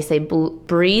tight and they say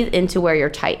breathe into where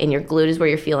you're tight and your glute is where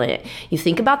you're feeling it, you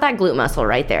think about that glute muscle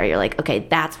right there. You're like, okay,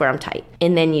 that's where I'm tight.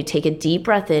 And then you take a deep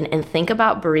breath in and think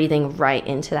about breathing right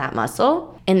into that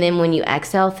muscle. And then when you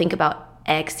exhale, think about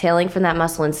exhaling from that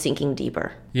muscle and sinking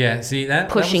deeper. Yeah, see, that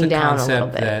pushing was a down concept a little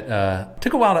bit. That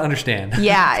took a while to understand.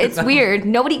 Yeah, it's weird.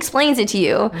 Nobody explains it to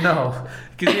you. No,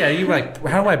 because you like,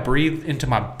 how do I breathe into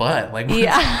my butt? Like,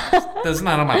 that's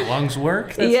not how my lungs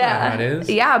work. That's not how it is.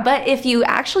 Yeah, but if you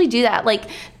actually do that, like,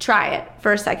 try it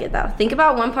for a second though. Think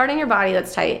about one part in your body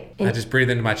that's tight. I just breathe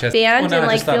into my chest. Stand and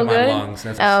like feel good. Lungs.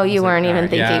 You weren't even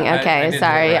thinking. Yeah, okay,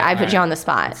 sorry, I put you on the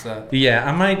spot. Yeah,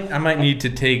 I might need to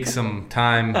take some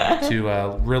time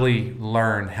to really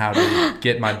learn how to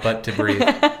get my butt to breathe.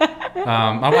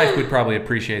 My wife would probably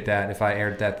appreciate that if I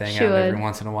aired that thing out every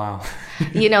once in a while.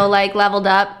 Like leveled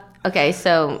up. Okay,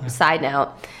 so side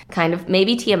note, kind of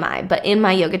maybe TMI, but in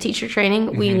my yoga teacher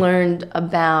training, we learned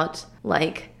about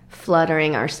like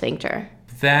fluttering our sphincter.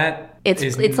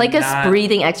 It's like a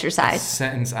breathing exercise. A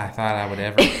sentence I thought I would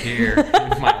ever hear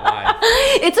in my life.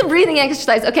 It's a breathing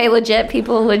exercise. Okay, legit,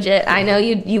 people, legit. I know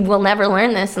you will never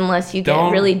learn this unless you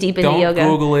get really deep into yoga.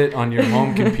 Don't Google it on your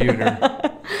home computer.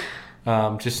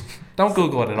 Just don't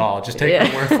Google it at all. Just take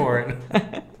my word for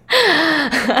it.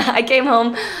 I came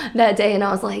home that day and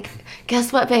I was like,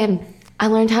 guess what, babe? I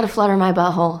learned how to flutter my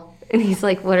butthole. And he's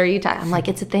like, what are you talking? I'm like,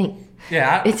 it's a thing.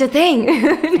 Yeah. It's a thing.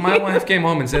 If my wife came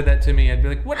home and said that to me, I'd be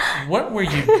like, what were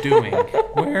you doing?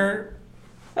 Where...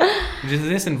 Does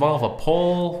this involve a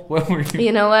pole? What were you...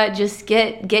 You know what? Just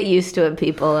get used to it,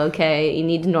 people, okay? You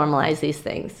need to normalize these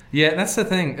things. Yeah, that's the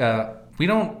thing. I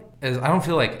don't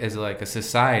feel like as like a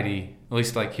society, at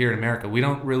least like here in America, we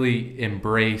don't really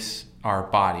embrace our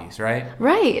bodies, right?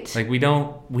 Right. Like we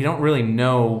don't really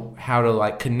know how to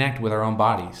like connect with our own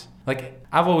bodies. Like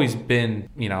I've always been,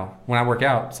 when I work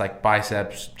out, it's like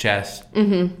biceps, chest,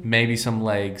 maybe some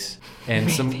legs, and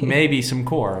maybe some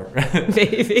core.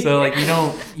 Maybe. So like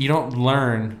you don't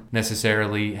learn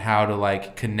necessarily how to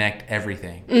like connect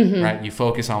everything, right? You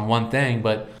focus on one thing,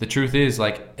 but the truth is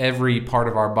like every part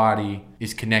of our body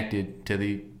is connected to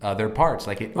the other parts.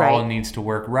 Like it all needs to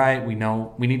work right. We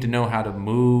need to know how to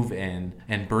move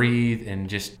and breathe and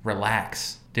just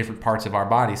relax different parts of our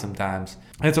body sometimes.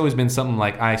 That's always been something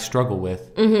like I struggle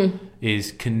with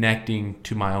is connecting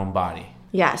to my own body.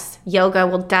 Yes, yoga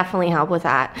will definitely help with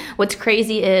that. What's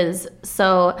crazy is,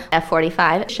 so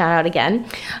F45, shout out again.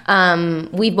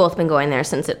 We've both been going there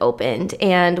since it opened.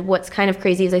 And what's kind of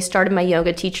crazy is I started my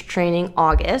yoga teacher training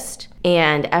August,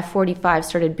 and F45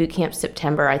 started boot camp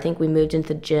September. I think we moved into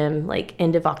the gym like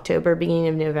end of October, beginning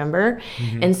of November.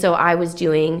 And so I was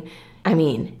doing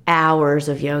hours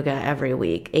of yoga every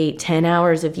week, 8-10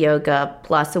 hours of yoga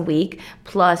plus a week,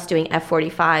 plus doing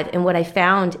F45. And what I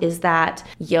found is that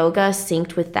yoga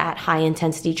synced with that high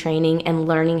intensity training and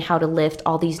learning how to lift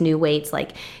all these new weights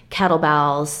like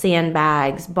kettlebells,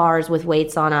 sandbags, bars with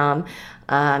weights on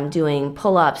them, doing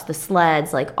pull-ups, the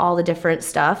sleds, like all the different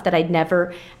stuff that I'd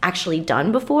never actually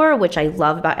done before, which I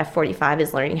love about F45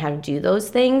 is learning how to do those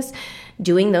things.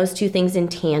 Doing those two things in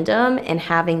tandem and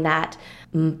having that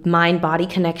mind-body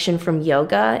connection from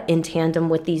yoga in tandem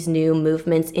with these new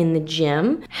movements in the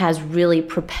gym has really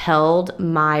propelled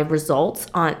my results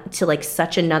on to like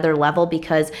such another level,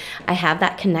 because I have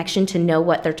that connection to know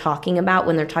what they're talking about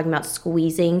when they're talking about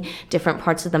squeezing different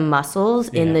parts of the muscles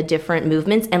in the different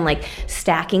movements and like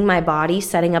stacking my body,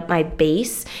 setting up my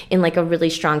base in like a really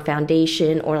strong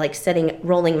foundation, or like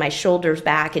rolling my shoulders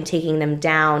back and taking them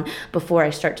down before I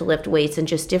start to lift weights, and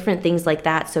just different things like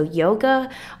that. So yoga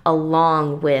along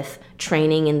with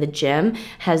training in the gym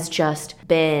has just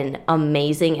been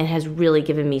amazing and has really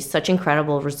given me such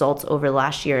incredible results over the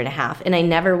last year and a half. And I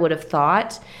never would have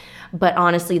thought, but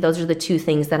honestly, those are the two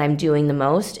things that I'm doing the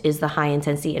most, is the high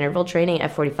intensity interval training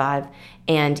F45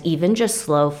 and even just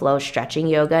slow flow stretching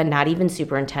yoga, not even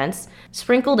super intense,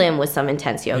 sprinkled in with some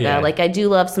intense yoga. Yeah. Like I do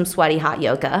love some sweaty hot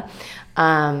yoga.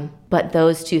 But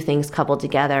those two things coupled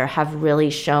together have really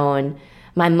shown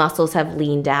my muscles have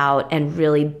leaned out and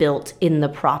really built in the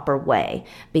proper way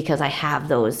because I have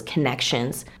those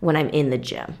connections when I'm in the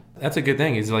gym. That's a good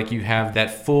thing, is like you have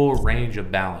that full range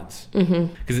of balance.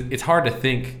 Because it's hard to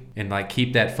think and like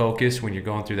keep that focus when you're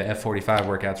going through the F45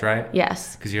 workouts, right?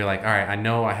 Yes. Because you're like, all right, I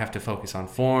know I have to focus on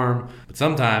form, but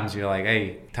sometimes you're like,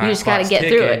 hey, time You just got to clock's get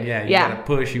ticking. through it. Yeah, you got to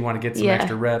push. You want to get some Yeah.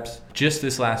 extra reps. Just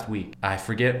this last week, I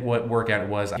forget what workout it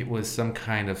was. It was some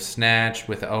kind of snatch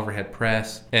with the overhead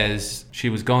press. As she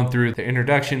was going through the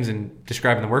introductions and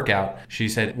describing the workout, she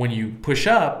said, when you push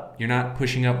up, you're not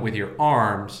pushing up with your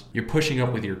arms, you're pushing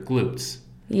up with your glutes.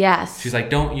 Yes. She's like,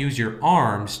 don't use your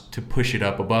arms to push it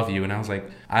up above you. And I was like,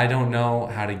 I don't know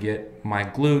how to get my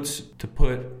glutes to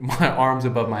put my arms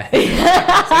above my head.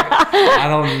 I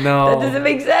don't know. That doesn't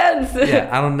make sense. Yeah,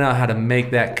 I don't know how to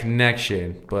make that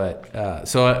connection. But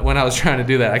so when I was trying to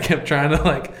do that, I kept trying to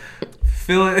like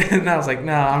feel it, and I was like,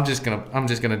 no, I'm just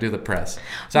gonna do the press.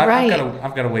 So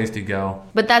I've got a ways to go.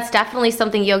 But that's definitely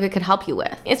something yoga could help you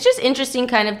with. It's just interesting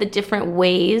kind of the different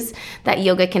ways that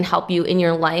yoga can help you in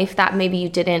your life that maybe you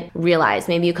didn't realize.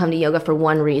 Maybe you come to yoga for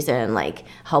one reason, like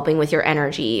helping with your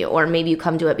energy, or maybe you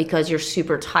come to it because you're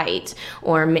super tight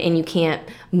and you can't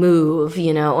move,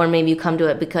 or maybe you come to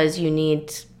it because you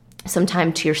need some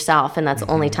time to yourself, and that's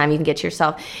the only time you can get to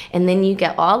yourself. And then you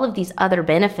get all of these other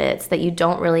benefits that you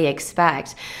don't really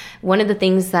expect. One of the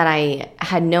things that I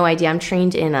had no idea, I'm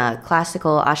trained in a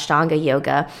classical Ashtanga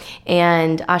yoga,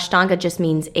 and Ashtanga just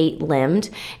means 8-limbed,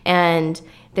 and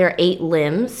there are 8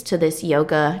 limbs to this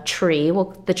yoga tree,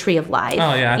 the tree of life.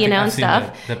 Oh yeah, I've seen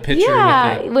stuff. The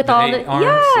picture with all 8 arms.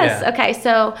 Yes. Yeah. Okay,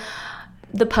 so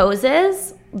the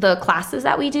poses, the classes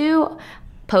that we do,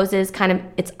 poses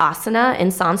it's asana in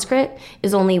Sanskrit,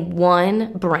 is only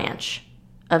one branch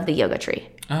of the yoga tree.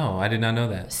 Oh, I did not know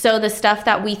that. So the stuff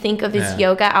that we think of as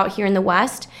yoga out here in the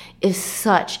West is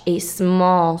such a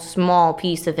small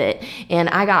piece of it. And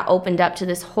I got opened up to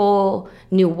this whole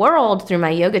new world through my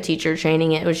yoga teacher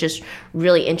training. It was just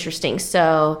really interesting.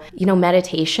 So,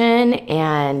 meditation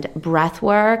and breath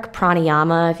work,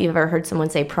 pranayama, if you've ever heard someone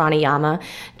say pranayama,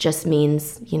 just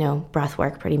means, breath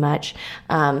work pretty much.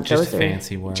 Just a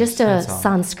fancy word. Just a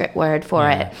Sanskrit word for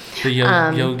it. The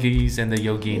yogis and the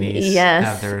yoginis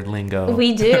have their lingo.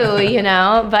 We do,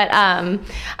 but I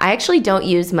actually don't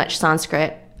use much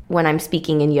Sanskrit when I'm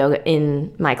speaking in yoga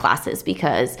in my classes,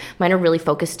 because mine are really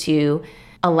focused to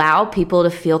allow people to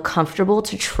feel comfortable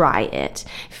to try it.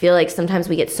 I feel like sometimes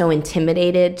we get so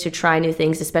intimidated to try new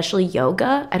things, especially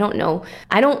yoga. I don't know.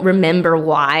 I don't remember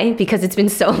why, because it's been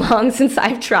so long since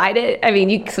I've tried it. I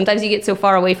mean, sometimes you get so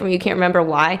far away from it, you can't remember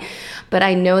why. But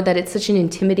I know that it's such an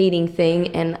intimidating thing,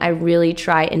 and I really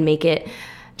try and make it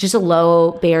just a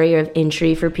low barrier of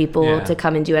entry for people to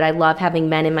come and do it. I love having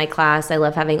men in my class. I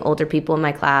love having older people in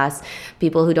my class,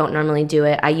 people who don't normally do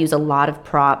it. I use a lot of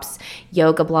props,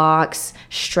 yoga blocks,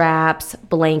 straps,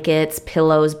 blankets,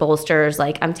 pillows, bolsters.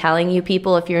 Like, I'm telling you,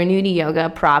 people, if you're new to yoga,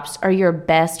 props are your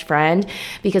best friend,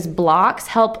 because blocks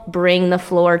help bring the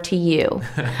floor to you.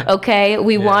 Okay?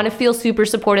 We want to feel super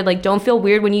supported. Like, don't feel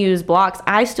weird when you use blocks.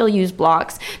 I still use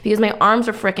blocks because my arms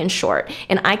are freaking short,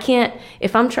 and I can't,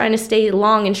 if I'm trying to stay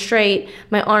long and straight,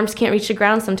 my arms can't reach the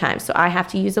ground sometimes, so I have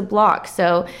to use a block.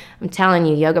 So I'm telling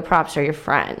you, yoga props are your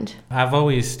friend. I've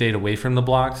always stayed away from the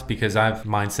blocks because I have a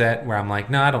mindset where I'm like,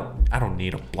 no, I don't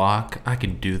need a block. I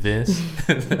can do this.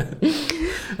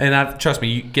 And trust me,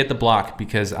 you get the block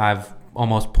because I've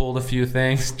almost pulled a few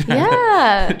things.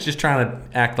 Just trying to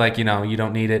act like, you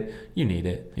don't need it. You need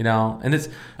it, And it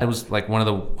was like one of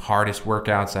the hardest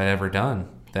workouts I'd ever done.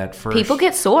 That first people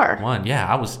get sore.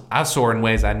 I was sore in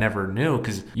ways I never knew,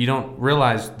 because you don't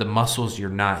realize the muscles you're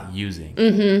not using,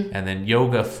 and then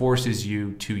yoga forces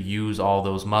you to use all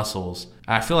those muscles.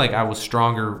 I feel like I was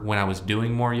stronger when I was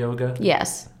doing more yoga.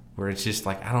 Yes. Where it's just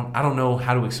like I don't know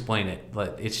how to explain it,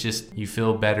 but it's just you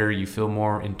feel better, you feel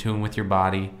more in tune with your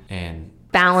body and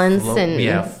balance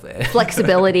and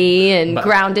flexibility and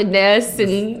groundedness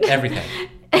and everything.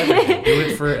 Do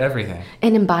it for everything.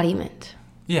 And embodiment.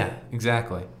 Yeah,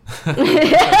 exactly.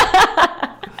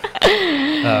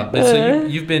 But so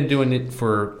you've been doing it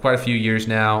for quite a few years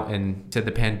now, and said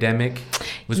the pandemic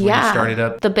was when you started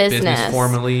up the business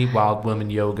formally, Wild Women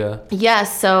Yoga.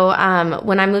 Yes. So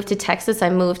when I moved to Texas, I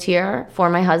moved here for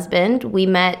my husband. We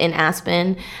met in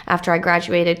Aspen after I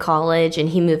graduated college, and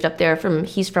he moved up there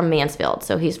he's from Mansfield,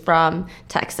 so he's from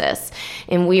Texas.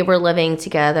 And we were living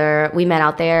together. We met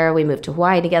out there. We moved to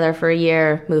Hawaii together for a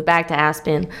year, moved back to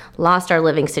Aspen, lost our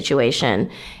living situation.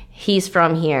 He's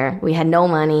from here. We had no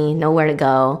money, nowhere to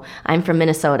go. I'm from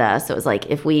Minnesota. So it was like,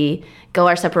 if we go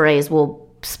our separate ways, we'll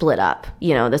split up.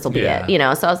 This will be it.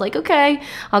 So I was like, okay,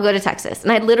 I'll go to Texas.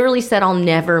 And I literally said, I'll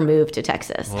never move to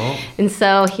Texas. Well, and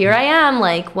so here I am,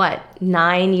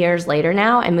 9 years later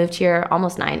now. I moved here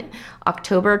almost 9,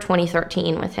 October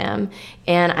 2013 with him.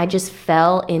 And I just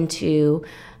fell into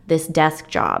this desk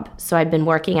job. So I'd been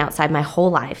working outside my whole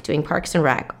life, doing Parks and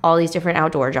Rec, all these different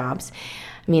outdoor jobs.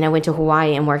 I mean, I went to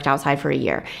Hawaii and worked outside for a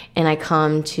year, and I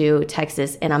come to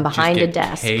Texas and I'm behind a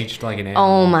desk. Caged like an animal.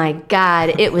 Oh my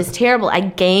God, it was terrible. I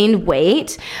gained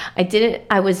weight.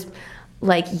 I was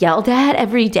like yelled at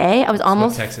every day. I was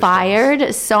almost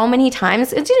fired so many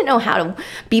times. I didn't know how to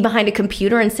be behind a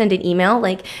computer and send an email.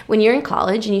 Like when you're in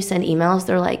college and you send emails,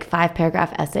 they're like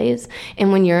 5-paragraph essays.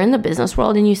 And when you're in the business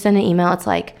world and you send an email, it's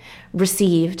like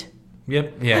received.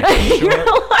 Yep. Yeah.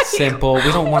 Short, like, simple.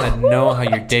 We don't want to know how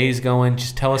your day's going.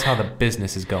 Just tell us how the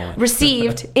business is going.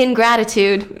 Received in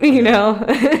gratitude, you know.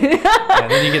 Yeah,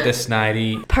 then you get the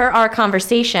snidey. Per our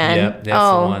conversation. Yep,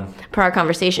 that's the one. Per our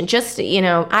conversation. Just, you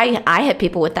know, I hit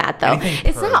people with that though.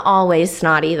 It's not always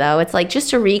snotty though. It's like,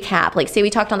 just to recap, like say we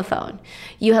talked on the phone.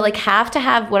 You have to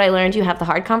have what I learned. You have the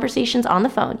hard conversations on the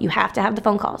phone. You have to have the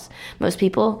phone calls. Most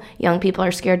people, young people,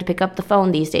 are scared to pick up the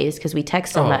phone these days because we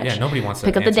text so much. Yeah, nobody wants to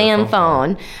pick up the damn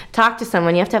phone. Talk to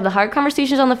someone. You have to have the hard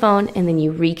conversations on the phone, and then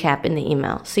you recap in the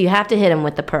email. So you have to hit them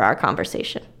with the per our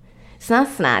conversation. It's not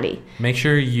snotty. Make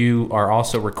sure you are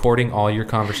also recording all your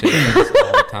conversations all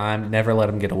the time. Never let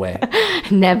them get away.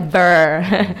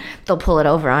 Never. They'll pull it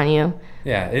over on you.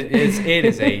 Yeah, it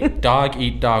is a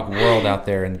dog-eat-dog world out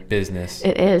there in business.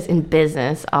 It is in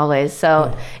business, always.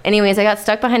 So anyways, I got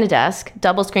stuck behind a desk,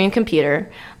 double-screen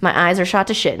computer. My eyes are shot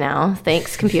to shit now.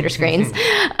 Thanks, computer screens.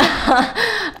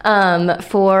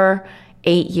 For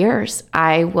 8 years,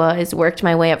 I worked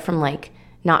my way up from like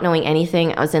not knowing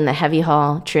anything. I was in the heavy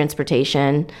haul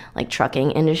transportation, like trucking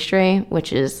industry,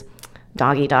 which is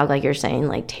dog eat dog, like you're saying,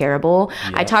 like terrible.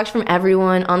 Yeah. I talked from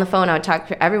everyone on the phone. I would talk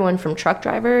to everyone from truck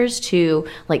drivers to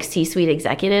like C-suite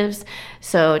executives.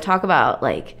 So talk about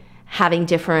like having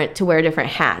to wear different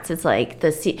hats. It's like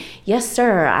yes,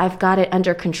 sir, I've got it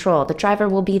under control. The driver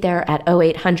will be there at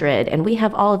 0800 and we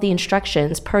have all of the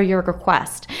instructions per your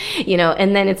request, you know,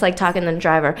 and then it's like talking to the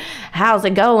driver, how's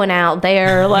it going out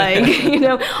there? Like, you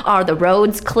know, are the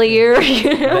roads clear?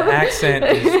 You know? The accent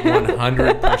is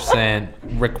 100%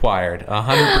 required.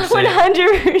 100%.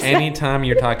 100%. Anytime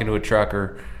you're talking to a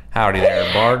trucker, howdy there,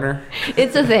 partner.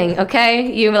 It's a thing, okay?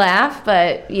 You laugh,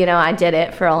 but, you know, I did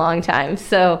it for a long time.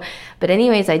 So, but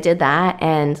anyways, I did that.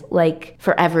 And like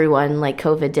for everyone, like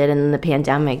COVID did and the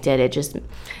pandemic did, it just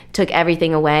took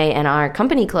everything away and our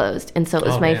company closed. And so it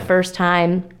was my first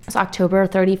time. It was October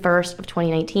 31st of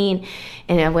 2019.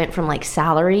 And I went from like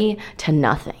salary to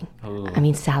nothing. Ooh. I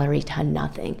mean, salary to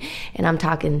nothing. And I'm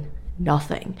talking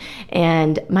nothing.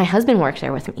 And my husband worked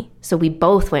there with me. So we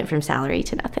both went from salary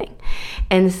to nothing.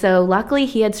 And so luckily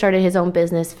he had started his own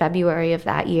business February of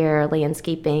that year,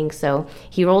 landscaping. So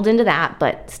he rolled into that,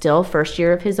 but still first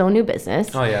year of his own new business.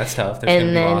 Oh yeah, that's tough. There's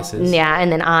gonna be losses. Yeah,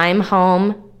 and then I'm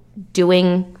home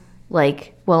doing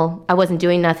I wasn't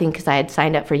doing nothing because I had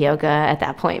signed up for yoga at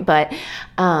that point. But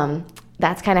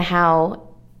that's kind of how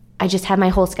I just had my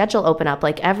whole schedule open up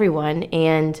like everyone.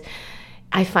 And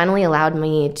I finally allowed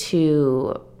me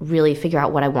to really figure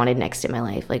out what I wanted next in my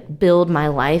life, like build my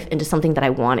life into something that I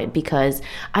wanted, because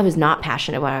I was not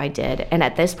passionate about what I did. And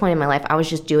at this point in my life, I was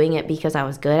just doing it because I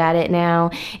was good at it now.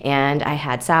 And I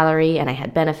had salary and I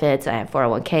had benefits, and I had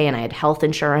 401k and I had health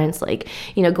insurance. Like,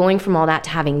 you know, going from all that to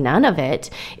having none of it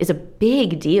is a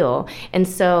big deal. And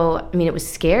so, I mean, it was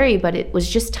scary, but it was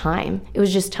just time. It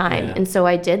was just time. Yeah. And so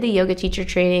I did the yoga teacher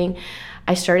training.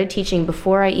 I started teaching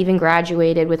before I even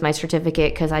graduated with my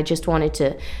certificate because I just wanted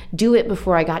to do it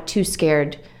before I got too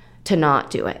scared to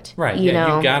not do it. Right. You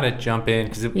know? You got to jump in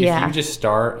because if you just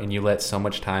start and you let so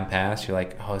much time pass, you're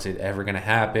like, oh, is it ever going to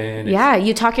happen?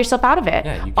 You talk yourself out of it.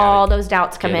 Yeah, you all those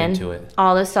doubts come in. Into it.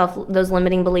 All those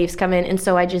limiting beliefs come in. And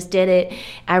so I just did it.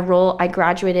 I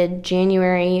graduated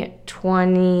January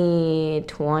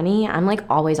 2020. I'm like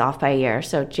always off by a year.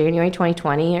 So January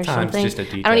 2020 or something. Just a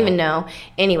detail. I don't even know.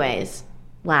 Anyways.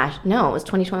 It was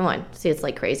 2021. See, it's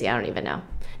like crazy. I don't even know.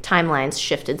 Timelines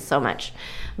shifted so much.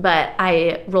 But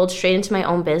I rolled straight into my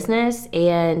own business,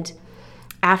 and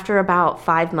after about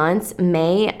 5 months,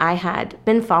 May, I had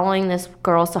been following this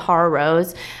girl, Sahara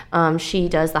Rose. She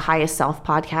does the Highest Self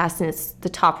podcast, and it's the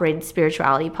top-rated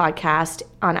spirituality podcast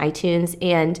on iTunes.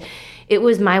 And it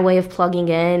was my way of plugging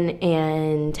in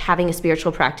and having a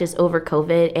spiritual practice over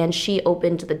COVID. And she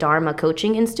opened the Dharma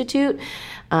Coaching Institute,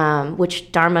 which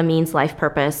Dharma means life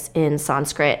purpose in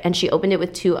Sanskrit. And she opened it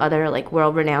with 2 other like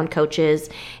world-renowned coaches.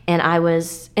 And I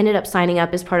ended up signing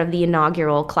up as part of the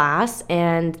inaugural class.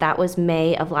 And that was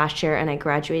May of last year. And I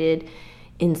graduated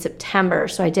in September.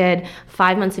 So I did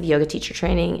 5 months of yoga teacher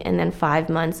training and then 5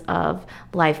 months of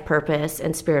life purpose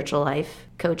and spiritual life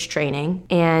coach training.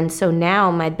 And so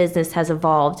now my business has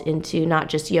evolved into not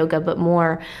just yoga, but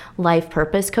more life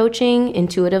purpose coaching,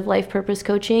 intuitive life purpose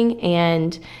coaching.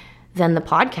 And then the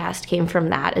podcast came from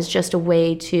that as just a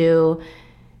way to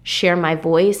share my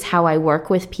voice, how I work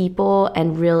with people,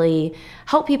 and really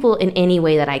help people in any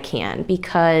way that I can,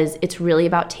 because it's really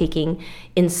about taking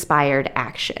inspired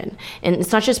action. And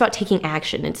it's not just about taking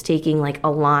action, it's taking like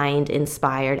aligned,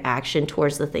 inspired action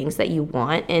towards the things that you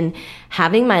want, and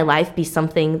having my life be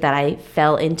something that I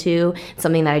fell into,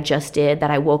 something that I just did, that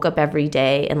I woke up every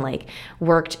day and like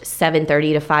worked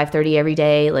 7:30 to 5:30 every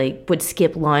day, like would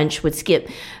skip lunch,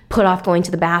 put off going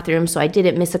to the bathroom so I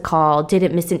didn't miss a call,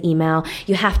 didn't miss an email.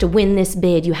 You have to win this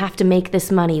bid, you have to make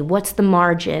this money, what's the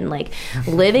margin? Like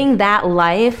living that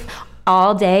life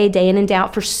all day, day in and day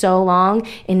out for so long,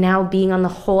 and now being on the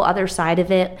whole other side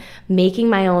of it, making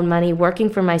my own money, working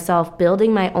for myself,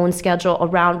 building my own schedule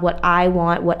around what I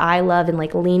want, what I love, and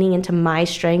like leaning into my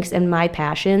strengths and my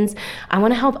passions. I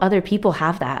want to help other people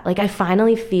have that. Like I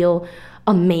finally feel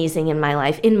amazing in my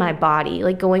life, in my body,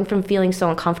 like going from feeling so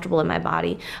uncomfortable in my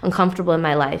body, uncomfortable in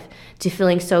my life, to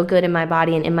feeling so good in my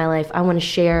body and in my life. I want to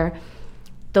share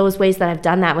those ways that I've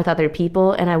done that with other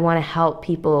people, and I want to help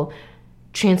people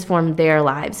transform their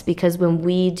lives, because when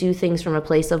we do things from a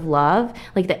place of love,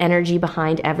 like the energy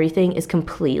behind everything is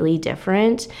completely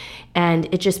different, and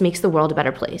it just makes the world a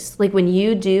better place. Like when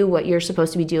you do what you're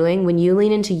supposed to be doing, when you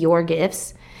lean into your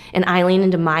gifts and I lean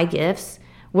into my gifts,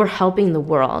 we're helping the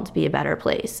world be a better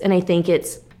place. And I think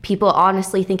people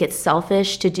honestly think it's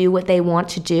selfish to do what they want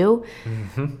to do.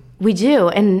 Mm-hmm. We do.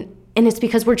 And it's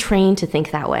because we're trained to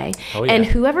think that way. Oh, yeah. And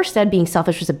whoever said being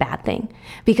selfish was a bad thing,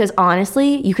 because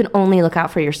honestly, you can only look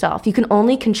out for yourself. You can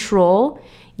only control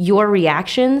your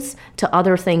reactions to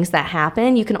other things that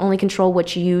happen. You can only control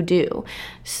what you do.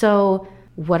 So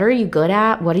what are you good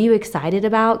at? What are you excited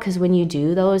about? Because when you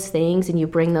do those things and you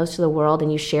bring those to the world and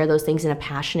you share those things in a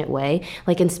passionate way,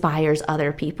 like inspires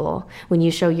other people. When you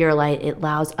show your light, it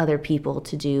allows other people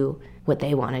to do what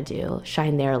they want to do,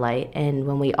 shine their light. And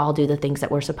when we all do the things that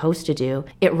we're supposed to do,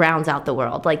 it rounds out the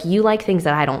world. Like you like things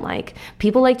that I don't like.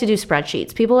 People like to do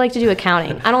spreadsheets. People like to do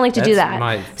accounting. I don't like to do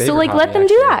that. So like let them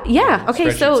do that. Yeah.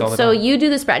 Okay. So you do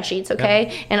the spreadsheets. Okay.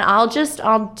 Yeah. And I'll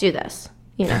do this.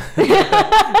 You know,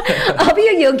 I'll be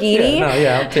a yogini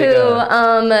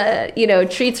who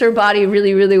treats her body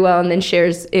really, really well and then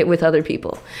shares it with other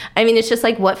people. I mean, it's just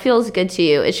like what feels good to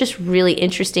you. It's just really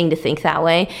interesting to think that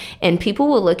way. And people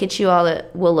will look at you,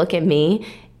 will look at me,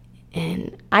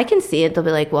 and I can see it. They'll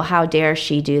be like, well, how dare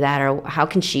she do that? Or how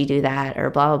can she do that? Or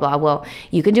blah, blah, blah. Well,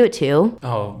 you can do it too.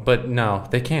 Oh, but no,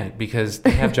 they can't, because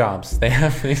they have jobs. They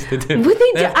have things to do.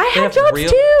 But I have jobs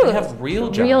too. They have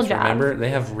real jobs. Remember? They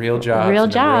have real jobs in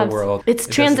the real world. It's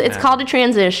called a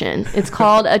transition. It's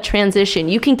called a transition.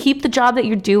 You can keep the job that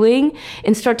you're doing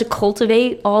and start to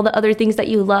cultivate all the other things that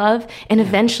you love. And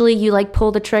eventually you like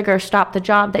pull the trigger, stop the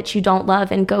job that you don't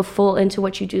love, and go full into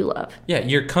what you do love. Yeah,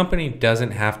 your company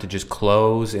doesn't have to just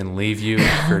close and leave you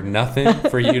for nothing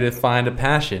for you to find a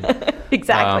passion.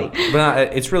 Exactly.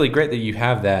 But it's really great that you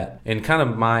have that. And kind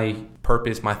of my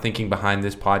purpose, my thinking behind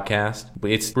this podcast,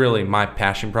 it's really my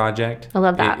passion project. I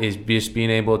love that. It is just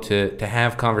being able to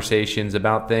have conversations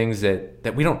about things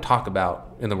that we don't talk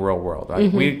about in the real world.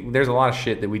 Right? Mm-hmm. There's a lot of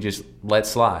shit that we just let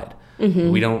slide.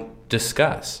 Mm-hmm. We don't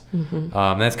discuss. Mm-hmm.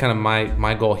 That's kind of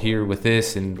my goal here with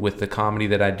this and with the comedy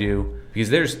that I do, because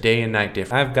there's day and night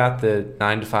difference. I've got the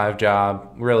 9-to-5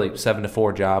 job, really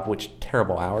 7-to-4 job, which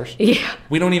terrible hours. Yeah.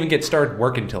 We don't even get started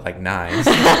working till like 9.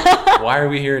 So why are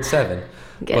we here at 7?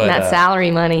 Getting that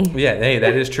salary money. Yeah, hey,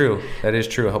 that is true. That is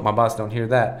true. I hope my boss don't hear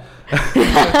that.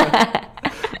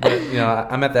 But,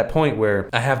 I'm at that point where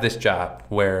I have this job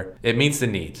where it meets the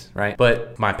needs, right?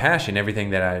 But my passion,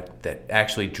 everything that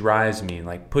actually drives me and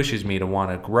like pushes me to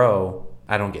want to grow,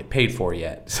 I don't get paid for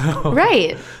yet. So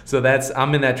right. So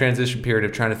I'm in that transition period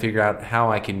of trying to figure out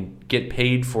how I can get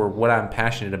paid for what I'm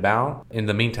passionate about. In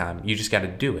the meantime, you just got to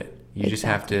do it. You just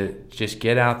have to just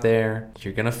get out there.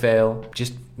 You're going to fail.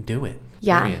 Just do it.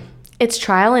 Yeah. Period. It's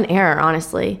trial and error,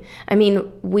 honestly. I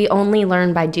mean, we only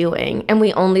learn by doing, and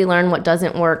we only learn what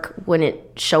doesn't work when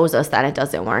it shows us that it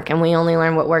doesn't work, and we only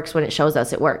learn what works when it shows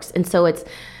us it works. And so it's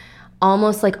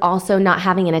almost like also not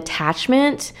having an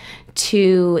attachment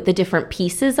to the different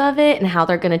pieces of it and how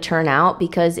they're going to turn out,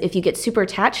 because if you get super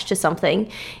attached to something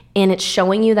and it's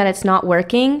showing you that it's not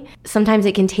working, sometimes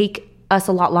it can take us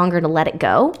a lot longer to let it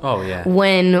go. Oh yeah.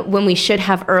 When we should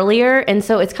have earlier. And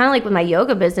so it's kind of like with my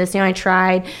yoga business. I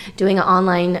tried doing an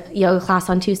online yoga class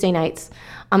on Tuesday nights.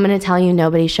 I'm going to tell you,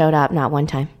 nobody showed up, not one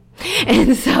time.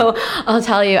 And so I'll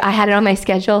tell you, I had it on my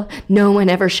schedule. No one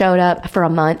ever showed up for a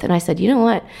month. And I said, you know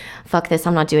what? Fuck this.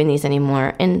 I'm not doing these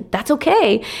anymore. And that's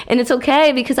okay. And it's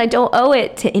okay because I don't owe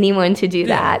it to anyone to do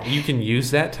that. You can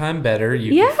use that time better.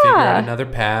 You can figure out another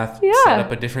path, set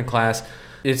up a different class.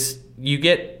 We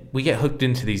get hooked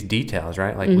into these details,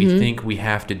 right? Like we think we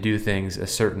have to do things a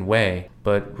certain way,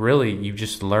 but really you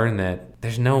just learn that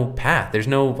there's no path. There's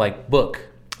no like book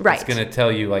that's going to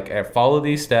tell you like follow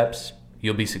these steps,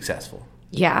 you'll be successful.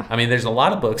 Yeah. I mean, there's a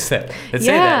lot of books that say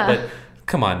that, but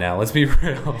come on now, let's be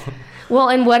real. Well,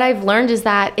 and what I've learned is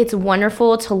that it's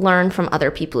wonderful to learn from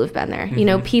other people who've been there. You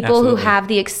know, people who have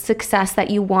the success that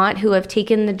you want, who have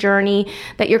taken the journey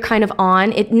that you're kind of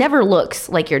on. It never looks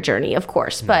like your journey, of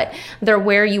course, but they're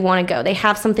where you want to go. They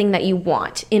have something that you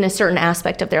want in a certain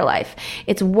aspect of their life.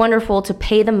 It's wonderful to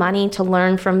pay the money to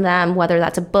learn from them, whether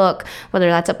that's a book, whether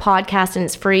that's a podcast and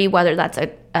it's free, whether that's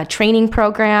a training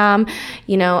program,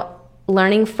 you know.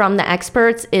 Learning from the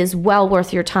experts is well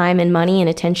worth your time and money and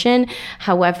attention.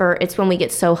 However, it's when we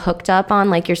get so hooked up on,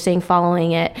 like you're saying,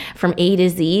 following it from A to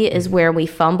Z is where we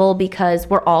fumble because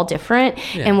we're all different.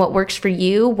 Yeah. And what works for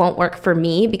you won't work for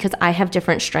me because I have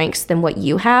different strengths than what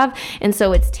you have. And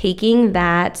so it's taking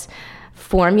that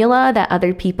formula that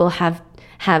other people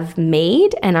have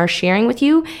made and are sharing with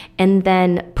you and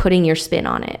then putting your spin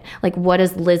on it. Like, what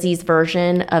does Lizzie's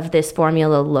version of this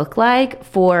formula look like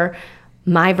for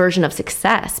my version of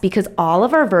success? Because all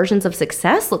of our versions of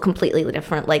success look completely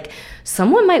different. Like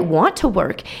someone might want to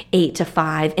work 8 to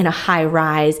 5 in a high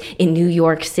rise in New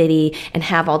York City and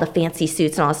have all the fancy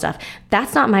suits and all that stuff.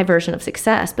 That's not my version of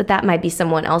success, but that might be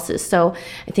someone else's. So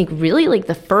I think really like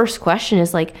the first question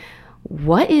is like,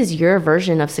 what is your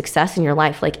version of success in your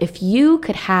life? Like if you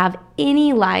could have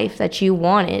any life that you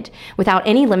wanted without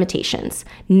any limitations,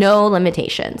 no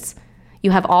limitations, you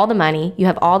have all the money, you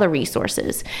have all the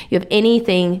resources, you have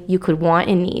anything you could want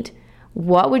and need,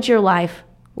 what would your life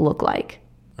look like?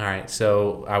 All right,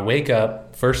 so I wake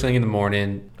up first thing in the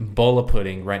morning, bowl of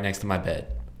pudding right next to my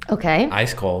bed. Okay.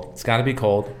 Ice cold. It's got to be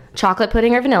cold. Chocolate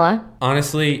pudding or vanilla?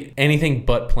 Honestly, anything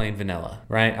but plain vanilla,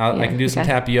 right? I can do some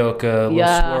tapioca, a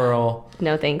little swirl.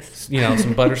 No thanks. You know,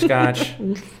 some butterscotch.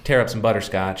 Tear up some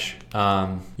butterscotch.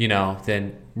 You know,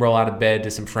 then roll out of bed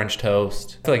to some French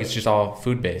toast. I feel like it's just all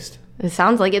food-based. It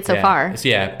sounds like it so far.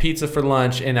 Yeah, pizza for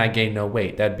lunch and I gain no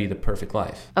weight. That'd be the perfect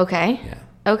life. Okay. Yeah.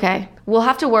 Okay. We'll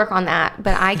have to work on that,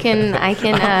 but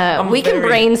we can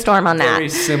brainstorm on that. Very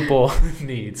simple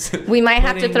needs. We might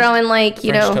have to throw in like,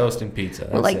 you French know, toast and pizza.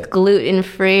 That's like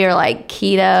gluten-free or like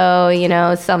keto, you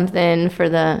know, something for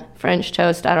the French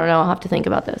toast. I don't know. I'll have to think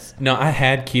about this. No, I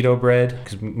had keto bread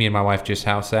because me and my wife just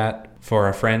house sat for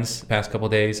our friends the past couple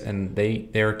of days, and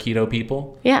they're keto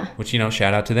people. Yeah. Which, you know,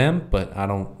 shout out to them, but I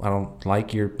don't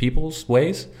like your people's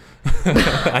ways.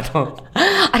 I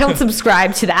don't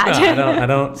subscribe to that. No, I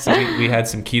don't. So we had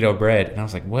some keto bread, and I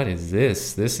was like, "What is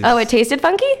this? This is." Oh, it tasted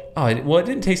funky? Oh, it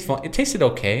didn't taste fun. It tasted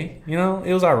okay. You know,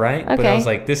 it was all right. Okay. But I was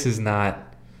like, this is not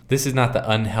the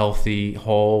unhealthy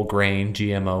whole grain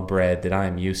GMO bread that I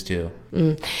am used to.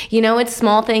 You know, it's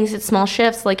small things, it's small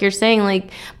shifts. Like you're saying,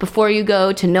 like before you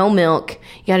go to no milk,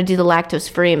 you got to do the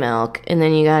lactose-free milk, and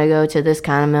then you got to go to this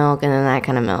kind of milk and then that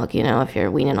kind of milk, you know, if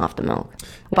you're weaning off the milk.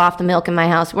 Off the milk in my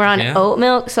house. We're on oat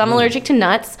milk, so I'm allergic to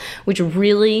nuts, which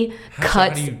really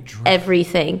cuts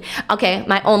everything. Okay,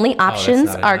 my only options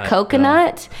are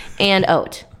coconut and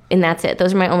oat, and that's it.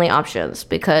 Those are my only options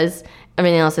because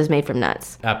everything else is made from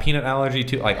nuts. Peanut allergy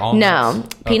too, like all nuts?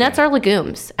 No, peanuts are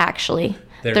legumes, actually.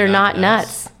 They're not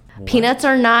nuts. Peanuts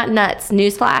are not nuts.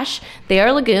 Newsflash, they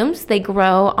are legumes. They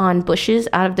grow on bushes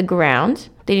out of the ground.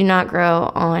 They do not grow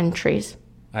on trees.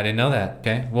 I didn't know that.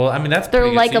 Okay. Well, I mean, that's they're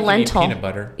pretty like good. a lentil. Peanut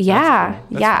butter. Yeah.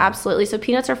 That's absolutely. So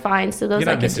peanuts are fine. So those You're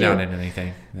not I missing out on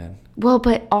anything then. Well,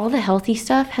 but all the healthy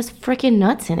stuff has freaking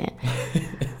nuts in it.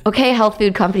 Okay, health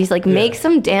food companies, like make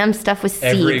some damn stuff with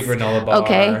seeds. Every granola bar.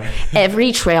 Okay,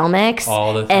 every trail mix.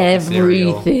 All the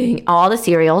everything. Cereal. All the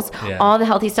cereals. Yeah. All the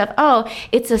healthy stuff. Oh,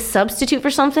 it's a substitute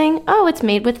for something. Oh, it's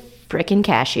made with freaking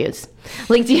cashews.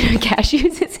 Like, do you know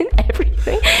cashews is in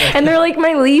everything? And they're like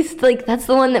my least, like, that's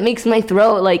the one that makes my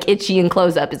throat like itchy and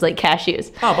close up is like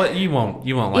cashews. Oh, but you won't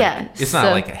like, it's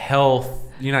not like a health,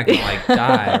 you're not gonna like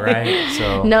die, right?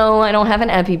 So no, I don't have an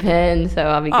EpiPen, so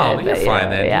I'll be good. Oh, you're fine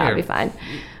then. Yeah, I'll be fine.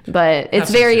 But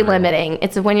it's very limiting.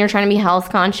 It's when you're trying to be health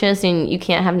conscious and you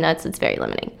can't have nuts, it's very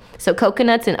limiting. So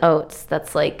coconuts and oats,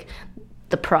 that's like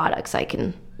the products I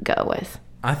can go with.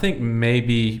 I think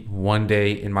maybe one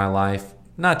day in my life,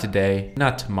 not today,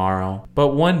 not tomorrow, but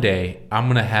one day I'm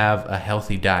going to have a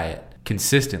healthy diet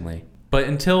consistently. But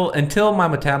until my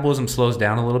metabolism slows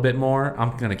down a little bit more,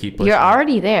 I'm gonna keep pushing. You're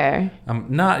already there. I'm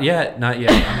not yet.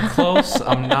 I'm close.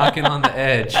 I'm knocking on the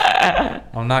edge.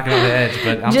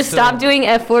 But I'm Just stop doing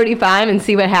F45 and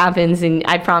see what happens, and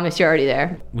I promise you're already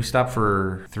there. We stopped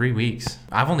for 3 weeks.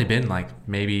 I've only been like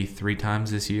maybe 3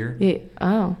 times this year. Yeah.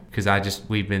 Oh. Because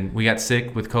we got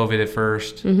sick with COVID at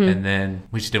first, and then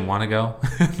we just didn't want to go.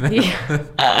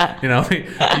 You know,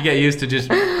 you get used to just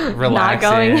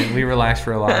relaxing. We relaxed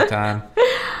for a long time.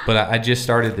 But I just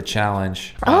started the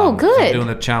challenge. Oh, good. So I'm doing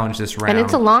the challenge this round. And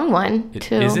it's a long one,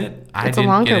 too. Is it? It's a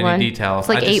longer one. Details. It's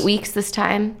like 8 weeks this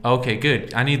time. Okay,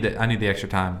 good. I need the extra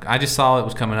time. I just saw it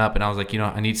was coming up, and I was like,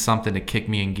 I need something to kick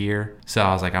me in gear. So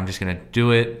I was like, I'm just gonna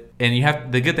do it.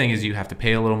 And the good thing is you have to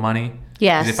pay a little money.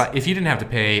 Yes. If you didn't have to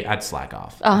pay, I'd slack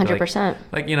off. 100%.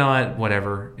 Like, you know what?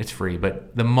 Whatever. It's free.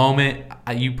 But the moment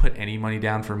you put any money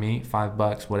down for me,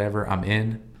 $5, whatever, I'm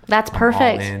in. That's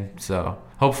perfect. I'm all in. So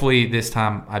hopefully this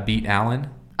time I beat Alan.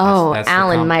 That's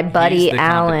Alan, my buddy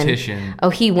Alan. Oh,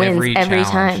 he wins every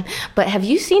time. But have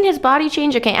you seen his body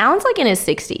change? Okay, Alan's like in his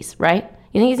 60s, right?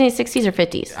 You think he's in his 60s or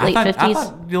 50s? Late 50s? I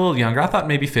thought a little younger. I thought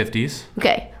maybe 50s.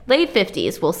 Okay, late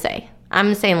 50s, we'll say.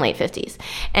 I'm saying late 50s.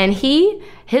 And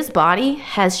his body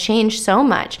has changed so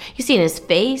much. You see it in his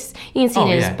face. You can see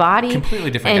it in his body.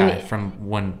 Completely different guy from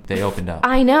when they opened up.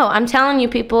 I know. I'm telling you,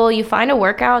 people, you find a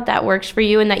workout that works for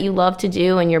you and that you love to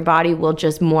do, and your body will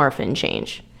just morph and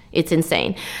change. It's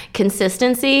insane.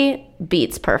 Consistency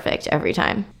beats perfect every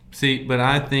time. See, but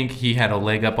I think he had a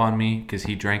leg up on me because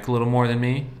he drank a little more than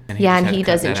me. And he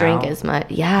doesn't drink as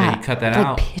much. Yeah, he cut that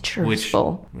out. Pitchers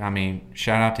full. I mean,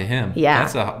 shout out to him. Yeah,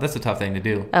 that's a tough thing to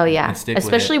do. Oh yeah,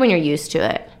 especially when you're used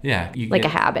to it. Yeah, a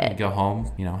habit. You go home,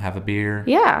 have a beer.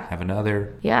 Yeah. Have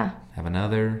another. Yeah. Have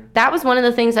another. That was one of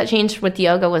the things that changed with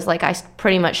yoga was like I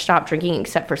pretty much stopped drinking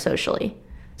except for socially,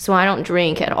 so I don't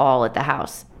drink at all at the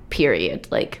house. Period.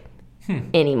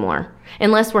 Anymore.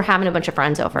 Unless we're having a bunch of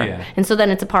friends over. Yeah. And so then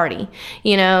it's a party,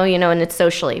 and it's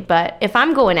socially. But if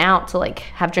I'm going out to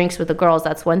have drinks with the girls,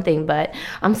 that's one thing. But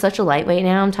I'm such a lightweight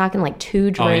now. I'm talking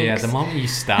 2 drinks. Oh yeah, the moment you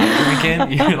stop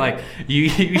drinking, you're like, you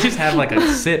just have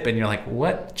a sip and you're like,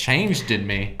 what changed in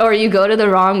me? Or you go to the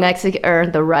wrong Mexican or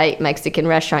the right Mexican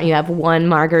restaurant, you have one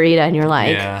margarita and you're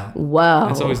like, whoa.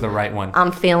 It's always the right one.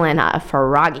 I'm feeling a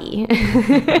Ferrari.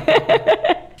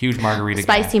 Huge margarita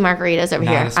Spicy guy. margaritas over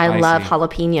here. I love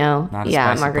jalapeno. Not a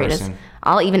spicy margaritas. Person.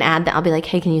 I'll even add that. I'll be like,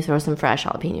 hey, can you throw some fresh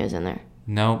jalapenos in there?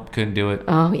 Nope, couldn't do it.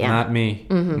 Oh, yeah. Not me.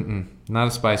 Mm-hmm. Not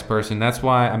a spice person. That's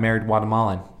why I married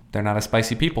Guatemalan. They're not a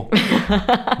spicy people.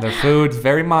 Their food's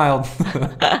very mild.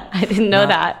 I didn't know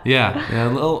that. Yeah.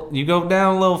 You go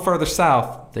down a little further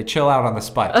south, they chill out on the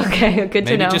spice. Okay, good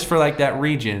to know. Maybe just for that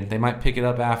region, they might pick it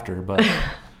up after, but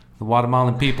the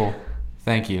Guatemalan people,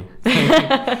 thank you.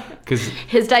 Because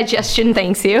his digestion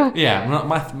thanks you. Yeah,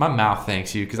 my mouth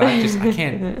thanks you because I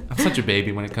can't. I'm such a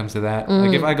baby when it comes to that.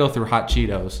 If I go through hot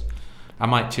Cheetos, I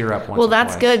might tear up once. Well,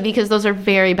 that's good because those are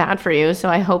very bad for you. So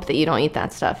I hope that you don't eat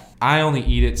that stuff. I only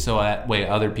eat it so that way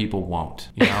other people won't.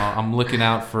 I'm looking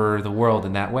out for the world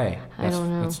in that way.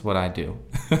 That's what I do.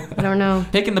 I don't know.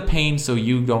 Taking the pain so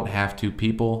you don't have to,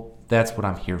 people. That's what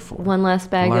I'm here for. One less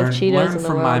bag of Cheetos learn in the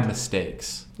from world. my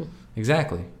mistakes.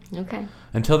 Exactly. Okay.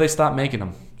 Until they stop making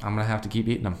them, I'm gonna have to keep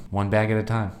eating them one bag at a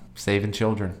time, saving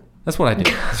children. That's what I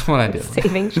do.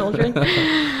 Saving children.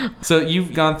 So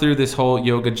you've gone through this whole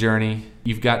yoga journey.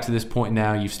 You've got to this point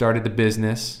now. You've started the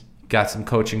business. Got some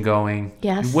coaching going.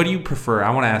 Yes. What do you prefer? I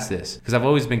want to ask this because I've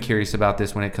always been curious about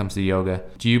this when it comes to yoga.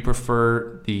 Do you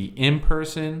prefer the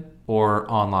in-person or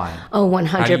online? Oh,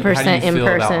 100% in person. How do you feel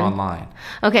about online?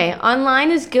 Okay, online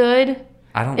is good.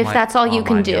 If that's all you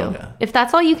can do. Yoga. If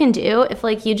that's all you can do, if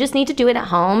you just need to do it at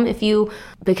home,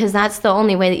 because that's the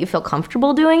only way that you feel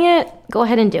comfortable doing it, go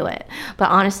ahead and do it. But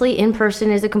honestly, in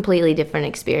person is a completely different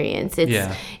experience.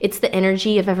 It's the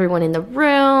energy of everyone in the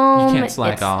room. You can't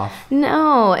slack off.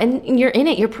 No, and you're in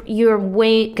it. You're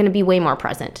going to be way more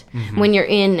present when you're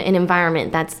in an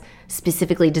environment that's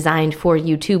specifically designed for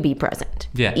you to be present.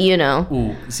 Yeah.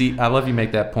 Ooh, see, I love you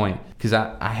make that point because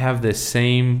I have this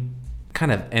same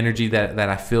kind of energy that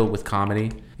I feel with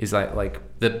comedy is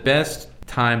like the best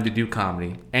time to do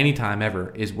comedy anytime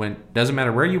ever is when doesn't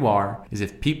matter where you are is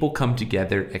if people come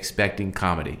together expecting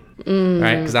comedy,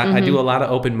 right? Because I do a lot of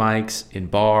open mics in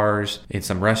bars, in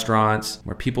some restaurants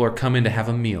where people are coming to have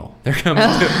a meal. They're coming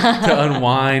to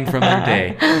unwind from their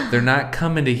day. They're not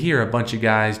coming to hear a bunch of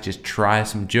guys just try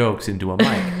some jokes into a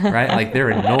mic, right? They're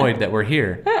annoyed that we're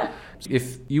here.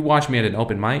 If you watch me at an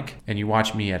open mic and you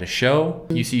watch me at a show,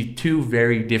 you see 2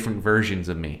 very different versions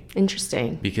of me.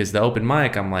 Interesting. Because the open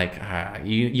mic, I'm like,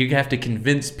 you have to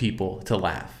convince people to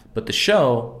laugh. But the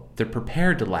show, they're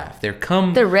prepared to laugh. They're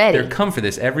ready. They're come for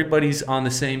this. Everybody's on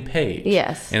the same page.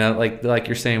 Yes. And like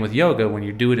you're saying with yoga, when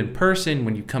you do it in person,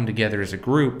 when you come together as a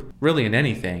group, really in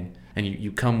anything, and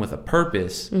you come with a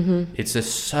purpose, it's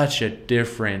just such a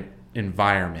different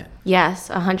environment. Yes,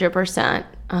 100%.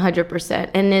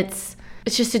 100%. And it's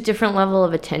just a different level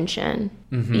of attention,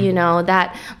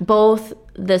 that both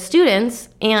the students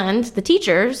and the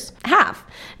teachers have.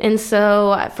 And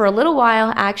so for a little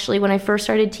while, actually, when I first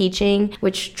started teaching,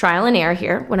 which trial and error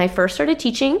here, when I first started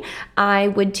teaching, I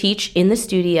would teach in the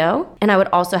studio, and I would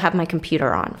also have my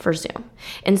computer on for Zoom.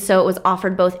 And so it was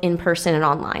offered both in person and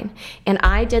online. And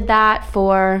I did that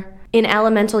in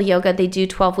elemental yoga, they do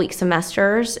 12-week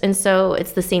semesters, and so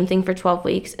it's the same thing for 12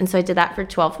 weeks. And so I did that for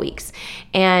 12 weeks.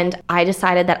 And I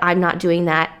decided that I'm not doing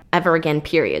that ever again,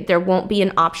 period. There won't be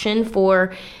an option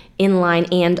for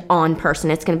inline and on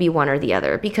person. It's going to be one or the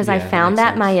other, because I found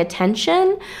that my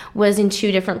attention was in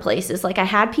two different places. Like, I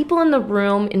had people in the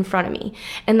room in front of me,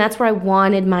 and that's where I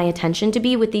wanted my attention to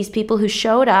be, with these people who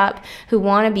showed up, who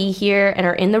want to be here and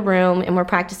are in the room, and we're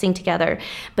practicing together.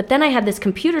 But then I had this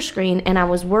computer screen, and I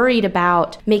was worried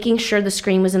about making sure the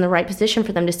screen was in the right position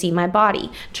for them to see my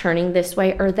body, turning this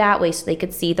way or that way so they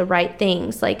could see the right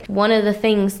things. Like, one of the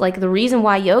things, like the reason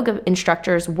why yoga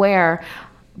instructors wear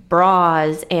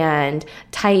bras and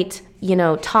tight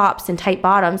tops and tight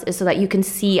bottoms is so that you can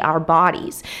see our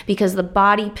bodies, because the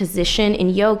body position in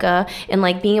yoga and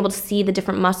like being able to see the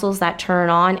different muscles that turn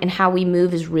on and how we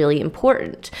move is really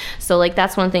important. So like,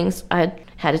 that's one of the things I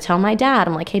had to tell my dad.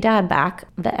 I'm like, hey Dad, back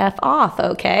the F off,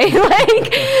 okay?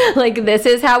 like this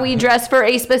is how we dress for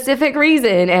a specific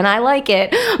reason, and I like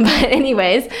it. But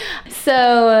anyways,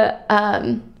 so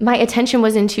my attention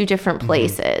was in two different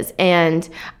places, and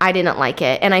I didn't like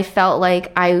it. And I felt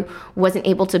like I wasn't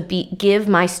able to give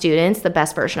my students the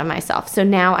best version of myself. So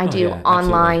now I do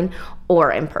online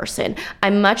or in person. I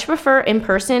much prefer in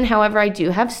person. However, I do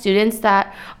have students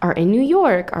that are in New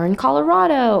York, are in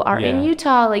Colorado, are in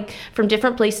Utah, like from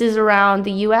different places around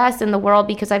the US and the world,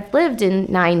 because I've lived in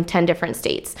 9-10 different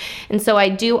states. And so I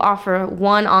do offer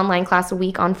one online class a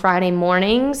week on Friday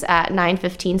mornings at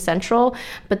 9:15 Central,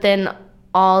 but then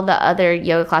all the other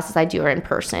yoga classes I do are in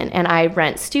person, and I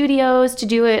rent studios to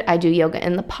do it. I do yoga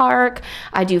in the park.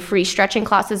 I do free stretching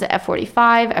classes at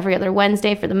F45 every other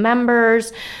Wednesday for the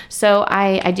members. So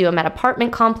I do them at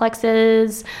apartment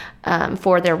complexes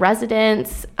for their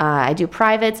residents. I do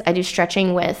privates. I do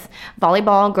stretching with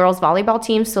girls volleyball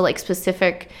teams. So like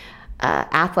specific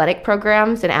athletic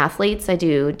programs and athletes. I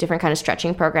do different kind of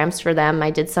stretching programs for them. I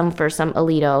did some for some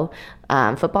Alito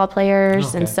football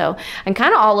players. And so I'm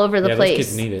kind of all over the place. Those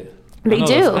kids need it. They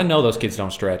do. I know those kids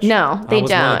don't stretch. No, they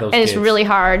don't. And it's really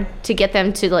hard to get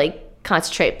them to like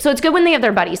concentrate. So it's good when they have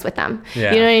their buddies with them.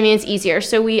 Yeah. You know what I mean? It's easier.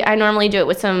 So I normally do it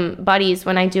with some buddies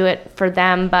when I do it for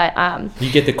them, but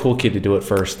you get the cool kid to do it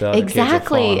first. The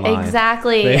exactly.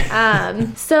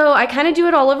 So I kind of do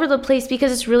it all over the place,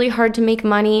 because it's really hard to make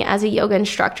money as a yoga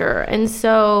instructor. And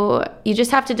so you just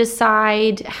have to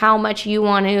decide how much you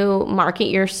want to market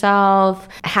yourself,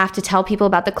 have to tell people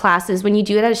about the classes. When you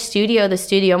do it at a studio, the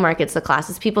studio markets the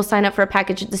classes. People sign up for a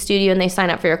package at the studio and they sign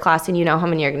up for your class, and you know how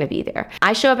many are going to be there.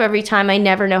 I show up every time. I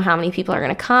never know how many people are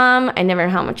going to come. I never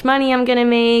know how much money I'm going to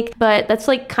make. But that's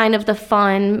like kind of the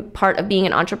fun part of being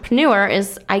an entrepreneur,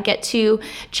 is I get to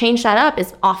change that up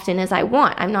as often as I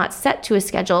want. I'm not set to a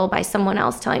schedule by someone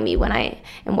else telling me when I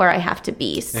and where I have to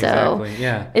be. So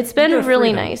it's been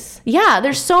really nice. Yeah,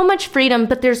 there's so much freedom,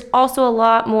 but there's also a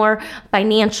lot more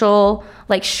financial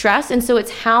like stress. And so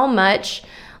it's how much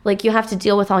like you have to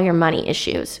deal with all your money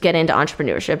issues. Get into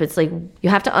entrepreneurship. It's like you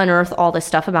have to unearth all this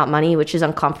stuff about money, which is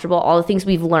uncomfortable. All the things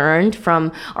we've learned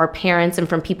from our parents and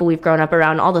from people we've grown up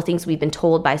around, all the things we've been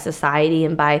told by society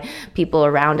and by people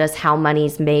around us, how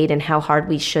money's made and how hard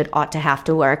we ought to have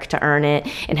to work to earn it,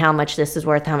 and how much this is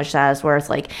worth, how much that is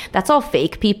worth. Like, that's all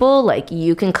fake, people. Like,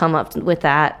 you can come up with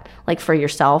that like for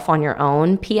yourself on your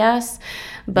own, PS.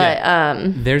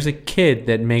 But there's a kid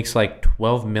that makes like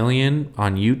 12 million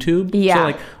on YouTube. Yeah. So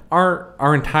like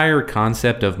our entire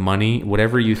concept of money,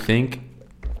 whatever you think,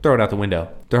 throw it out the window.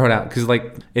 Throw it out, because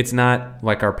like it's not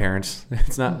like our parents.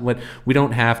 It's not what we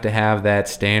don't have to have that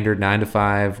standard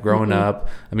 9-to-5 growing up.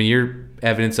 I mean, you're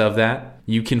evidence of that.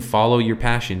 You can follow your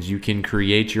passions. You can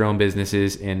create your own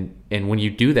businesses, and when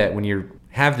you do that, when you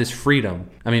have this freedom,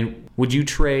 I mean, would you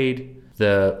trade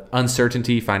the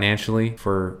uncertainty financially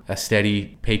for a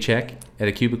steady paycheck at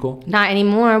a cubicle? Not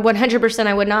anymore. 100%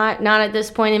 I would not at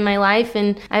this point in my life.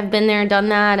 And I've been there and done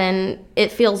that, and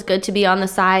it feels good to be on the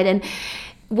side. And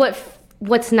what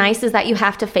what's nice is that you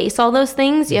have to face all those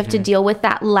things. You have to deal with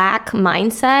that lack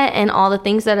mindset and all the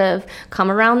things that have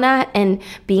come around that, and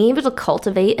being able to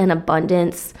cultivate an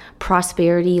abundance,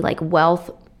 prosperity, like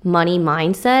wealth, money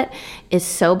mindset is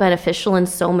so beneficial in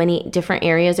so many different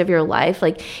areas of your life.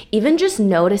 Like even just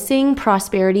noticing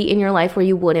prosperity in your life where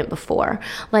you wouldn't before.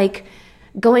 Like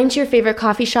going to your favorite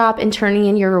coffee shop and turning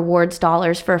in your rewards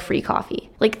dollars for a free coffee.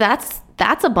 Like that's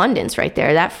abundance right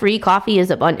there. That free coffee is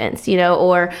abundance,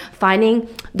 or finding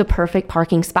the perfect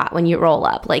parking spot when you roll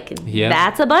up. Like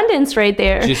that's abundance right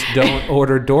there. Just don't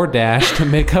order DoorDash to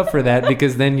make up for that,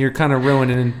 because then you're kind of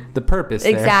ruining the purpose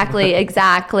there.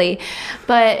 Exactly.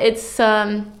 But it's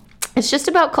just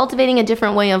about cultivating a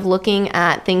different way of looking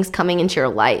at things coming into your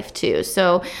life too.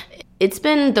 So it's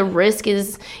been, the risk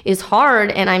is hard.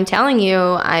 And I'm telling you,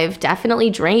 I've definitely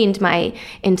drained my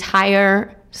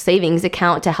entire savings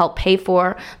account to help pay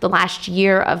for the last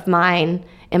year of mine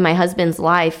and my husband's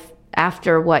life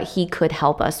after what he could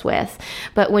help us with.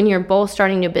 But when you're both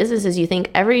starting new businesses, you think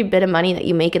every bit of money that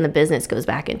you make in the business goes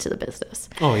back into the business.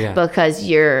 Oh yeah. Because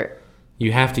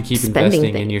you have to keep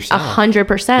investing in yourself.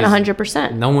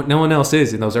 100%. No one else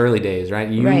is in those early days, right?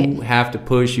 You have to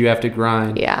push, you have to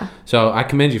grind. Yeah. So I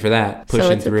commend you for that,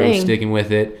 pushing through, sticking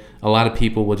with it. A lot of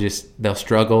people they'll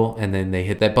struggle, and then they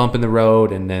hit that bump in the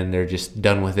road, and then they're just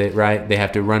done with it, right? They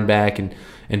have to run back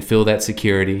and feel that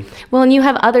security. Well, and you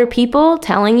have other people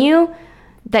telling you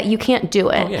that you can't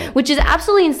do it, which is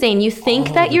absolutely insane. You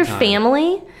think that your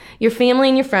family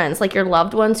and your friends, like your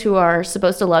loved ones who are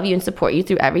supposed to love you and support you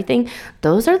through everything,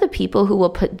 those are the people who will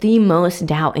put the most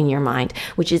doubt in your mind,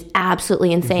 which is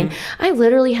absolutely insane. I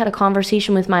literally had a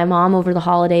conversation with my mom over the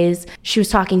holidays. She was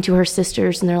talking to her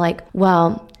sisters, and they're like,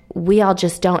 well, we all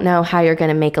just don't know how you're going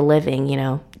to make a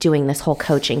living, doing this whole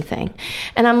coaching thing.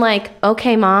 And I'm like,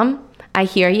 okay, Mom, I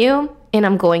hear you, and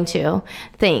I'm going to.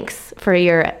 Thanks for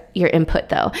your input,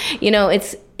 though.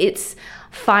 It's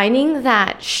finding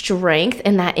that strength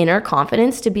and that inner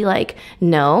confidence to be like,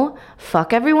 no,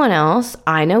 fuck everyone else.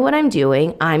 I know what I'm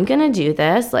doing. I'm going to do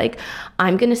this. Like,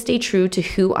 I'm going to stay true to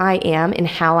who I am and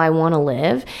how I want to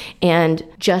live. And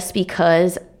just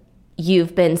because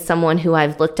you've been someone who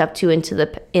I've looked up to in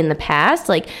the past,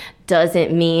 like,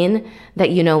 doesn't mean that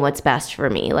you know what's best for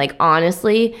me. Like,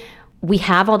 honestly, we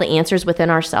have all the answers within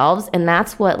ourselves, and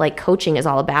that's what like coaching is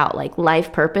all about. Like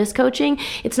life purpose coaching,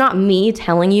 it's not me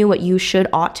telling you what you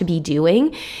ought to be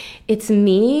doing. It's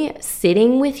me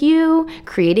sitting with you,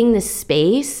 creating this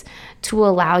space to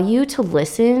allow you to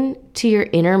listen to your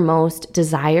innermost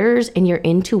desires and your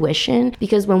intuition,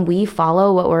 because when we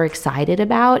follow what we're excited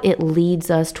about, it leads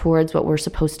us towards what we're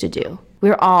supposed to do.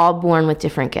 We're all born with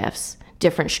different gifts,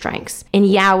 different strengths. And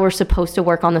yeah, we're supposed to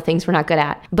work on the things we're not good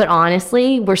at. But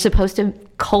honestly, we're supposed to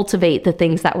cultivate the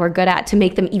things that we're good at to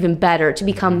make them even better, to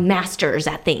become masters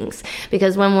at things.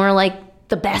 Because when we're like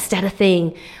the best at a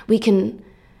thing, we can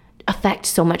affect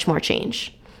so much more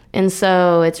change. And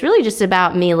so it's really just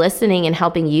about me listening and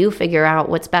helping you figure out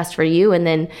what's best for you, and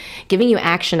then giving you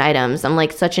action items. I'm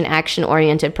like such an action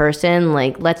oriented person.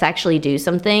 Like, let's actually do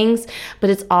some things, but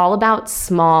it's all about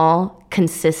small,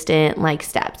 consistent like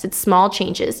steps. It's small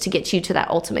changes to get you to that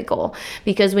ultimate goal,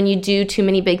 because when you do too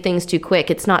many big things too quick,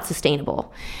 it's not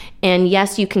sustainable. And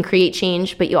yes, you can create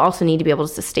change, but you also need to be able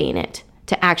to sustain it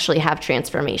to actually have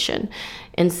transformation.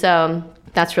 And so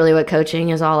that's really what coaching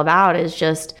is all about, is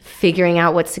just figuring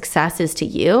out what success is to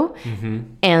you,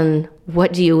 and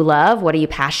what do you love? What are you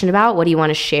passionate about? What do you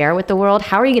want to share with the world?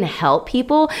 How are you going to help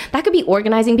people? That could be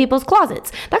organizing people's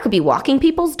closets. That could be walking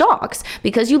people's dogs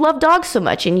because you love dogs so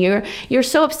much and you're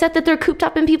so upset that they're cooped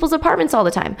up in people's apartments all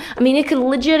the time. I mean, it could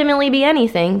legitimately be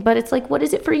anything, but it's like, what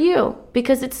is it for you?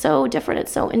 Because it's so different.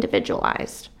 It's so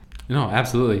individualized. No,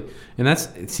 absolutely. And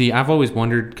I've always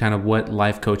wondered kind of what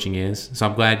life coaching is. So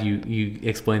I'm glad you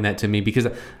explained that to me, because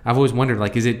I've always wondered,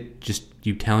 like, is it just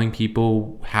you telling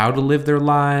people how to live their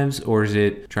lives, or is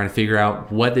it trying to figure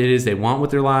out what it is they want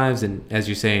with their lives? And as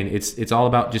you're saying, it's all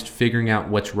about just figuring out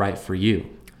what's right for you.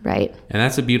 Right. And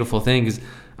that's a beautiful thing, because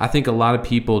I think a lot of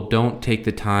people don't take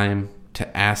the time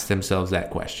to ask themselves that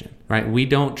question, right? We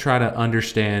don't try to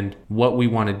understand what we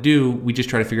want to do. We just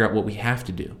try to figure out what we have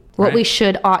to do. What we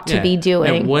ought to be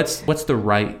doing. And what's the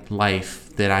right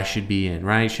life that I should be in,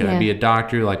 right? Should I be a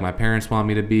doctor like my parents want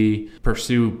me to be?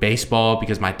 Pursue baseball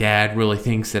because my dad really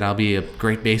thinks that I'll be a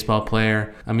great baseball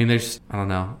player? I mean, I don't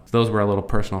know. Those were a little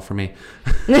personal for me.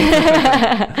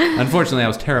 Unfortunately, I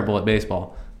was terrible at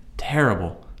baseball.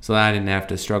 Terrible. So I didn't have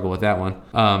to struggle with that one.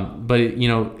 But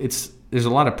there's a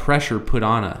lot of pressure put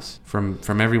on us from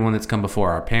everyone that's come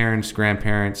before, our parents,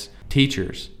 grandparents,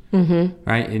 teachers.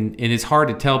 right? And it's hard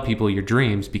to tell people your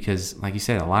dreams because, like you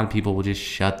said, a lot of people will just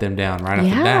shut them down right off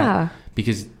the bat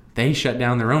because they shut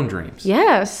down their own dreams.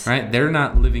 Yes. Right? They're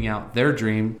not living out their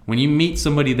dream. When you meet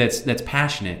somebody that's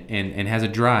passionate and has a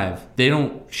drive, they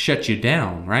don't shut you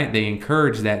down, right? They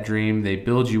encourage that dream. They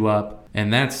build you up.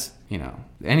 And that's,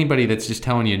 anybody that's just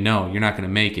telling you, no, you're not going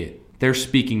to make it. They're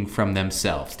speaking from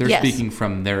themselves. They're speaking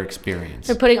from their experience.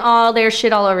 They're putting all their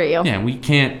shit all over you. Yeah, and we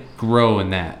can't grow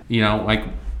in that. Like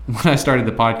when I started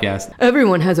the podcast.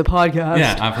 Everyone has a podcast.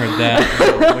 Yeah, I've heard that.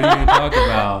 What are you going to talk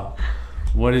about?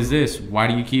 What is this? Why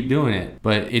do you keep doing it?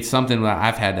 But it's something that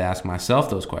I've had to ask myself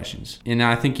those questions. And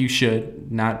I think you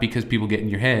should, not because people get in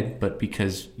your head, but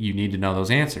because you need to know those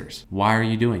answers. Why are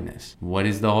you doing this? What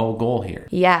is the whole goal here?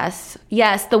 Yes.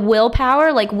 The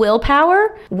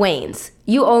willpower wanes.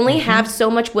 You only have so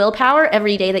much willpower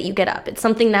every day that you get up. It's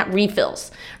something that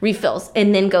refills,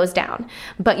 and then goes down.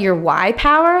 But your why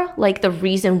power, like the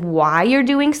reason why you're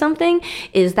doing something,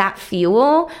 is that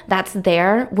fuel that's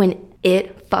there when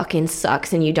it fucking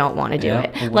sucks and you don't want to do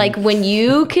it. Like when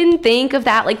you can think of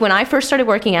that, like when I first started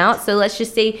working out, so let's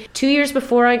just say 2 years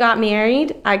before I got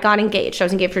married, I got engaged. I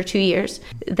was engaged for 2 years.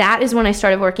 That is when I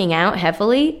started working out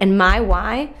heavily. And my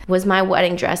why was my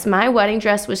wedding dress. My wedding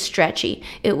dress was stretchy.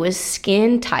 It was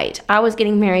skin tight. I was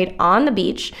getting married on the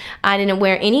beach. I didn't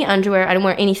wear any underwear. I didn't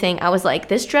wear anything. I was like,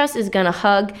 this dress is gonna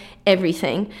hug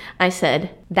everything. I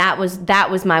said, that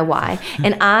was my why.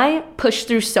 And I pushed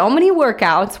through so many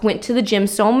workouts, went to the gym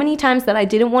so many times that I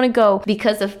didn't want to go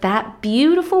because of that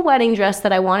beautiful wedding dress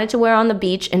that I wanted to wear on the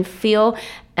beach and feel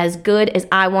as good as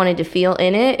I wanted to feel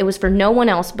in it. It was for no one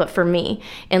else but for me.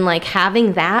 And like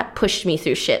having that pushed me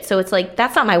through shit. So it's like,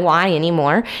 that's not my why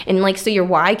anymore. And like, so your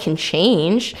why can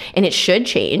change and it should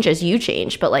change as you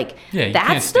change. But like,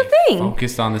 that's the thing.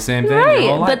 Focused on the same thing.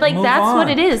 Right. But like, that's what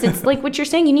it is. It's like what you're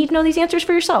saying. You need to know these answers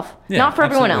for yourself, not for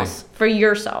everyone else, for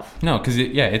yourself. No, because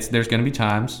there's going to be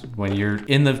times when you're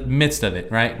in the midst of it,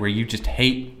 right? Where you just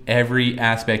hate every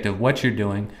aspect of what you're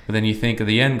doing, but then you think of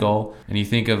the end goal and you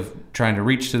think of trying to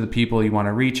reach to the people you want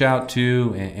to reach out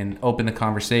to and open the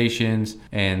conversations.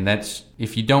 And that's,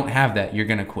 if you don't have that, you're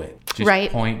going to quit.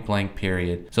 Just point blank,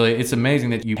 period. So it's amazing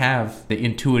that you have the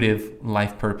intuitive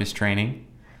life purpose training.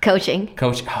 Coaching.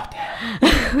 Oh,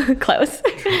 damn. Close.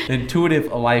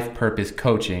 Intuitive life purpose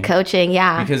coaching.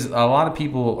 Yeah. Because a lot of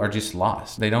people are just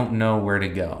lost. They don't know where to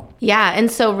go. Yeah.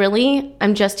 And so really,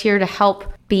 I'm just here to help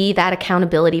be that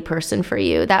accountability person for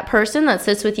you. That person that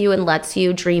sits with you and lets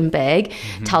you dream big,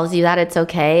 tells you that it's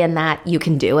okay and that you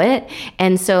can do it.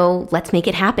 And so let's make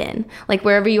it happen. Like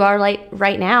wherever you are like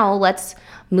right now, let's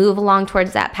move along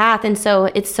towards that path. And so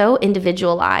it's so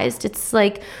individualized. It's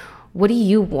like, what do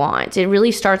you want? It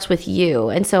really starts with you.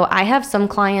 And so I have some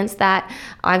clients that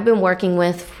I've been working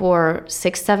with for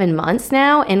 6-7 months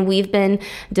now, and we've been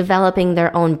developing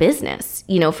their own business,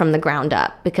 from the ground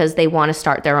up because they want to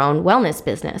start their own wellness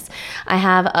business. I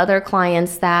have other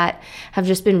clients that have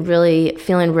just been really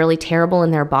feeling really terrible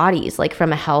in their bodies, like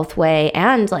from a health way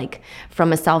and like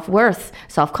from a self-worth,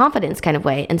 self-confidence kind of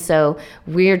way. And so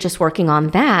we're just working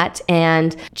on that,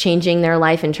 and changing their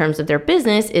life in terms of their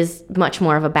business is much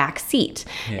more of a back seat.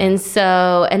 And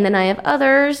then I have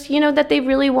others, that they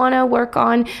really want to work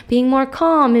on being more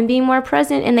calm and being more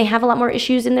present, and they have a lot more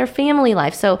issues in their family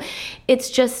life. So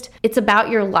it's about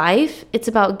your life. It's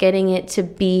about getting it to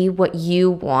be what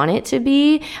you want it to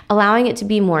be, allowing it to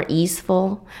be more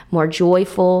easeful, more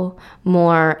joyful,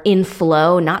 more in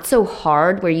flow, not so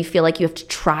hard where you feel like you have to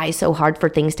try so hard for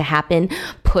things to happen,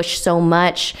 push so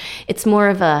much. It's more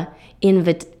of a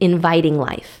inviting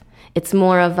life. It's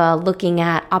more of a looking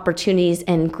at opportunities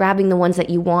and grabbing the ones that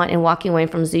you want and walking away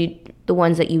from the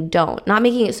ones that you don't. Not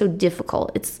making it so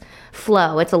difficult. It's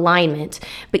flow, it's alignment.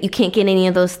 But you can't get any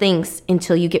of those things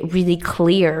until you get really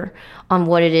clear on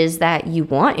what it is that you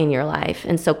want in your life.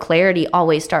 And so clarity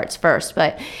always starts first.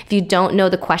 But if you don't know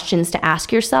the questions to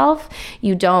ask yourself,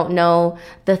 you don't know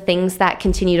the things that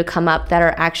continue to come up that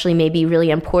are actually maybe really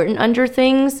important under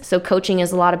things. So coaching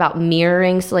is a lot about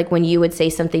mirroring. So like when you would say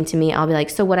something to me, I'll be like,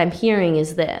 so what I'm hearing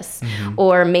is this.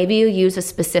 Or maybe you use a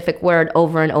specific word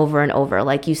over and over and over.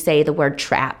 Like you say the word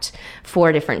trapped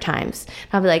 4 different times.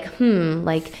 I'll be like,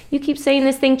 like you keep saying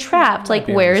this thing trapped. Like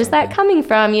where is that coming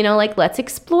from? Like let's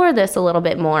explore this a little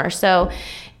bit more. So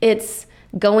it's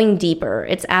going deeper.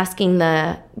 It's asking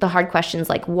the hard questions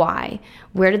like why?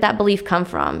 Where did that belief come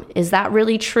from? Is that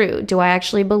really true? Do I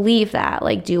actually believe that?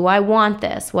 Like, do I want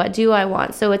this? What do I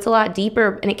want? So it's a lot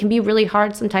deeper, and it can be really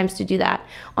hard sometimes to do that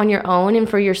on your own and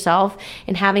for yourself,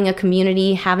 and having a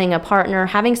community, having a partner,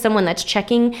 having someone that's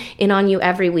checking in on you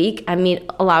every week. I meet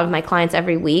a lot of my clients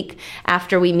every week.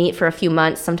 After we meet for a few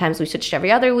months, sometimes we switch to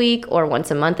every other week or once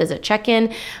a month as a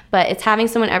check-in, but it's having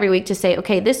someone every week to say,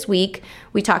 okay, this week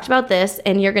we talked about this,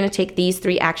 and you're going to take these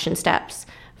 3 action steps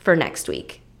for next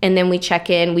week. And then we check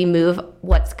in, we move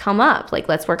what's come up. Like,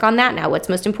 let's work on that now. What's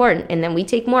most important? And then we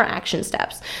take more action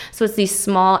steps. So it's these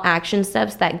small action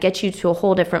steps that get you to a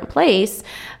whole different place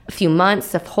a few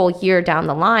months, a whole year down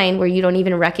the line, where you don't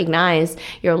even recognize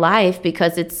your life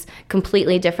because it's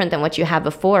completely different than what you had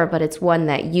before, but it's one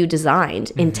that you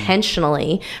designed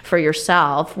intentionally for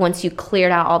yourself once you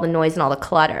cleared out all the noise and all the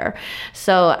clutter.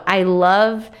 So I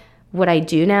love what I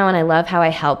do now, and I love how I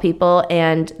help people,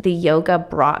 and the yoga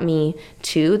brought me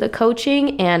to the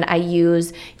coaching. And I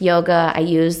use yoga, I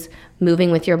use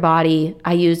moving with your body,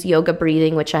 I use yoga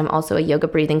breathing, which I'm also a yoga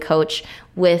breathing coach,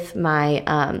 with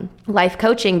my life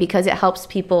coaching, because it helps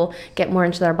people get more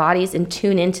into their bodies and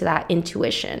tune into that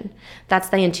intuition. That's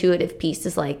the intuitive piece,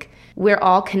 is like, we're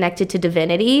all connected to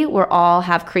divinity. We're all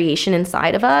have creation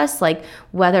inside of us. Like,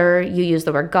 whether you use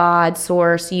the word God,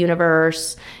 source,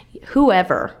 universe,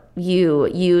 whoever you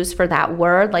use for that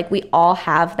word, like, we all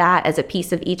have that as a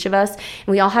piece of each of us, and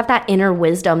we all have that inner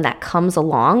wisdom that comes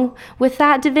along with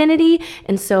that divinity.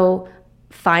 And so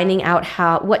finding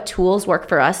out what tools work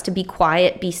for us to be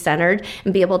quiet, be centered,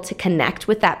 and be able to connect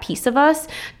with that piece of us,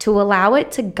 to allow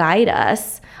it to guide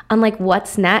us on like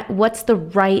what's the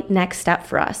right next step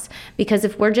for us. Because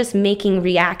if we're just making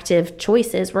reactive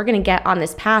choices, we're going to get on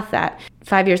this path that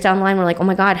 5 years down the line, we're like, oh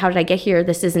my God, how did I get here?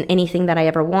 This isn't anything that I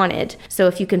ever wanted. So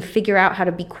if you can figure out how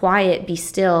to be quiet, be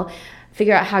still,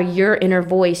 figure out how your inner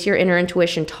voice, your inner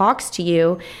intuition talks to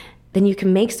you, then you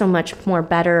can make so much more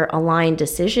better aligned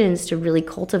decisions to really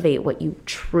cultivate what you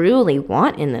truly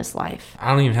want in this life.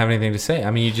 I don't even have anything to say. I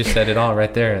mean, you just said it all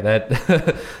right there.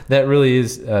 That really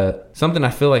is something I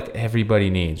feel like everybody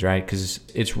needs, right? Because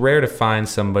it's rare to find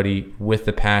somebody with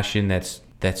the passion that's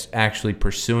actually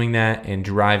pursuing that and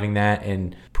driving that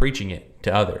and preaching it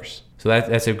to others. So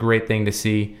that's a great thing to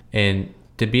see, and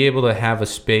to be able to have a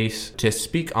space to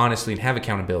speak honestly and have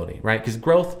accountability, right? Because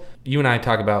growth, you and I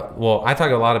talk about, I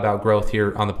talk a lot about growth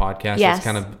here on the podcast. Yes. It's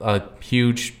kind of a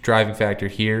huge driving factor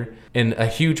here. And a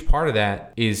huge part of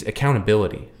that is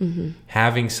accountability. Mm-hmm.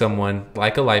 Having someone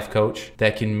like a life coach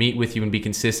that can meet with you and be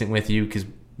consistent with you, because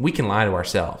we can lie to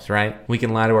ourselves, right? We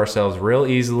can lie to ourselves real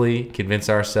easily, convince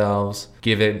ourselves,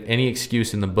 give it any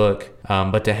excuse in the book.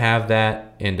 But to have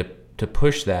that and to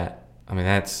push that, I mean,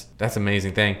 that's an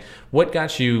amazing thing. What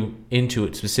got you into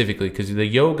it specifically? Because the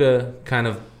yoga kind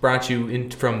of brought you in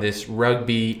from this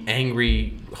rugby,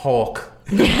 angry Hulk.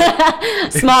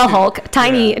 Small Hulk,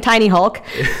 tiny Hulk,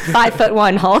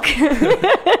 5'1" Hulk.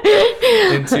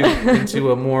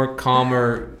 into a more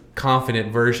calmer,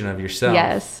 confident version of yourself.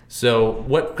 Yes. So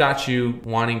what got you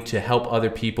wanting to help other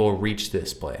people reach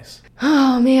this place?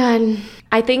 Oh man,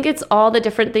 I think it's all the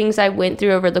different things I went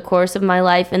through over the course of my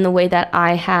life, and the way that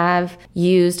I have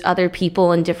used other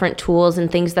people and different tools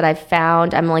and things that I've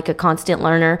found. I'm like a constant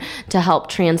learner to help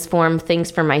transform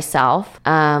things for myself,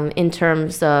 in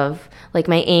terms of like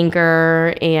my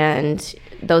anger and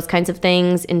those kinds of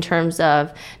things, in terms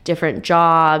of different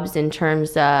jobs, in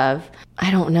terms of,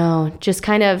 I don't know, just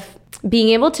kind of being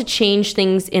able to change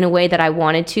things in a way that I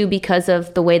wanted to because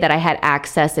of the way that I had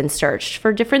access and searched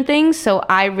for different things. So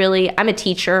I'm a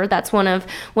teacher. That's one of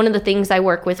the things I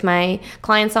work with my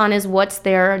clients on, is what's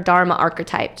their Dharma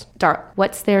archetype.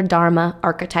 What's their Dharma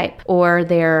archetype or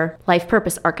their life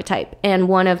purpose archetype? And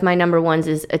one of my number ones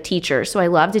is a teacher. So I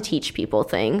love to teach people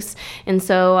things. And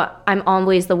so I'm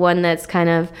always the one that's kind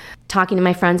of talking to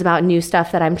my friends about new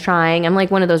stuff that I'm trying. I'm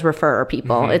like one of those referrer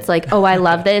people. Mm-hmm. It's like, oh, I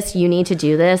love this. You need to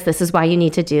do this. This is why you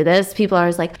need to do this. People are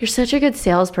always like, you're such a good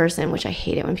salesperson, which I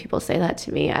hate it when people say that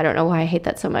to me. I don't know why I hate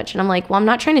that so much. And I'm like, well, I'm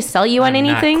not trying to sell you on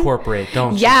anything. Not corporate.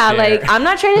 Don't. Yeah, like I'm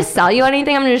not trying to sell you on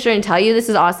anything. I'm just trying to tell you this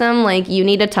is awesome. Like, you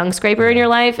need a tongue scraper in your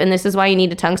life, and this is why you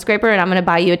need a tongue scraper, and I'm going to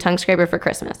buy you a tongue scraper for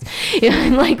Christmas. You know,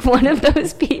 I'm like one of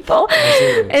those people.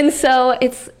 Absolutely. And so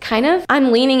it's kind of,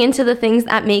 I'm leaning into the things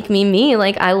that make me me.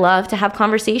 Like, I love to have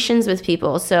conversations with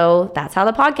people. So that's how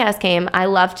the podcast came. I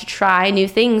love to try new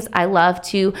things. I love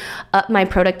to up my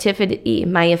productivity,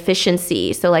 my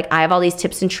efficiency. So like I have all these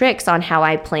tips and tricks on how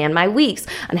I plan my weeks,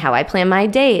 on how I plan my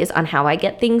days, on how I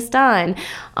get things done,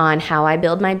 on how I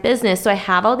build my business. So I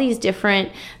have all these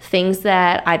different things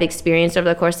that I've experienced over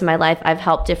the course of my life. I've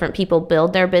helped different people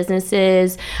build their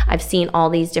businesses. I've seen all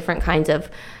these different kinds of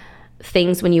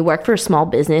things. When you work for a small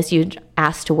business, you're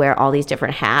asked to wear all these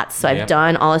different hats. So I've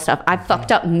done all this stuff. I've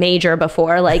fucked up major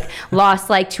before, like lost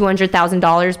like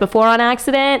 $200,000 before on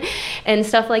accident and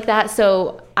stuff like that.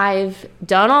 So I've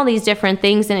done all these different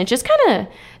things, and it just kind of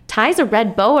ties a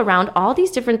red bow around all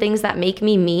these different things that make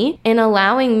me me, and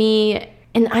allowing me.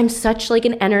 And I'm such like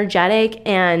an energetic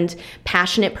and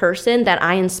passionate person that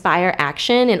I inspire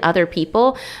action in other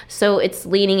people. So it's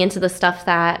leaning into the stuff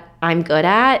that I'm good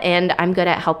at, and I'm good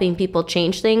at helping people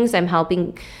change things. I'm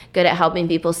good at helping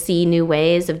people see new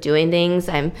ways of doing things.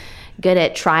 I'm good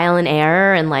at trial and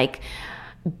error and like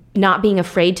not being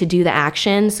afraid to do the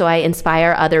action. So I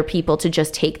inspire other people to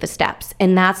just take the steps.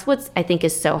 And that's what I think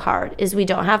is so hard, is we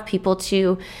don't have people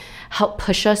to help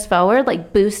push us forward,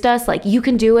 like boost us, like you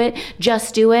can do it,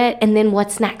 just do it. And then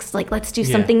what's next? Like, let's do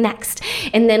something next.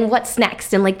 And then what's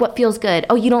next? And like, what feels good?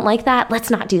 Oh, you don't like that? Let's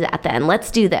not do that then.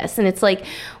 Let's do this. And it's like,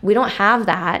 we don't have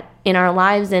that in our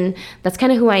lives. And that's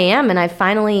kind of who I am. And I've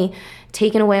finally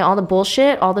taken away all the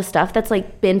bullshit, all the stuff that's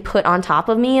like been put on top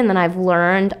of me. And then I've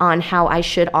learned on how I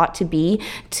ought to be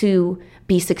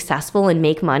successful and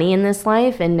make money in this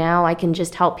life. And now I can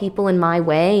just help people in my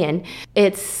way. And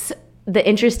it's, the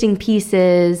interesting piece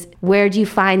is, where do you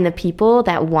find the people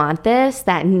that want this,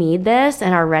 that need this,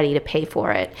 and are ready to pay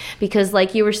for it? Because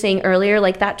like you were saying earlier,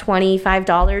 like that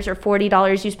 $25 or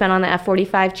 $40 you spent on the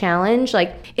F45 challenge,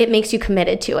 like it makes you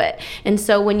committed to it. And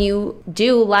so when you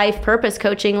do life purpose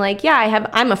coaching, like, yeah,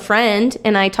 I'm a friend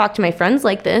and I talk to my friends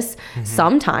like this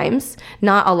sometimes,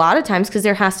 not a lot of times, because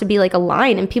there has to be like a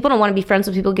line, and people don't want to be friends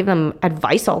with people who give them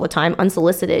advice all the time,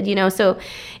 unsolicited, you know? So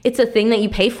it's a thing that you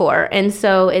pay for. And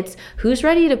so it's, who's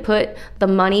ready to put the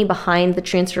money behind the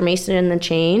transformation and the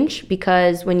change?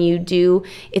 Because when you do,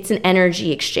 it's an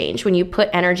energy exchange. When you put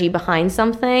energy behind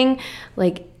something,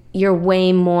 like you're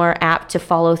way more apt to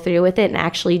follow through with it and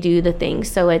actually do the thing.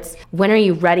 So it's, when are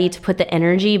you ready to put the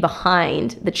energy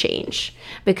behind the change?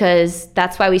 Because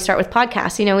that's why we start with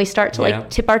podcasts. You know, we start to like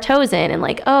tip our toes in and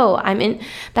like, oh, I'm in,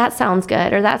 that sounds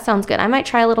good, or that sounds good. I might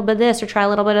try a little bit of this or try a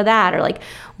little bit of that. Or like,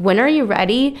 when are you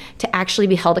ready to actually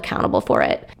be held accountable for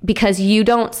it? Because you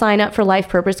don't sign up for life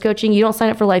purpose coaching. You don't sign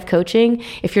up for life coaching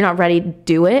if you're not ready to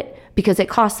do it, because it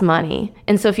costs money.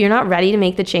 And so if you're not ready to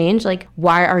make the change, like,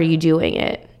 why are you doing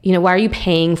it? You know, why are you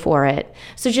paying for it?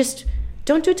 So just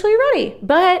don't do it till you're ready.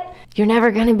 But you're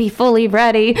never going to be fully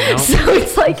ready. Nope. So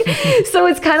it's like, so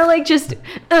it's kind of like just,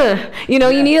 you know,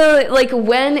 you need to like,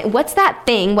 what's that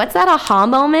thing? What's that aha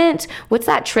moment? What's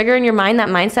that trigger in your mind, that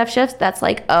mindset shift that's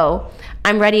like, oh,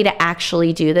 I'm ready to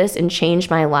actually do this and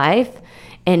change my life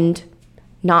and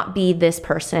not be this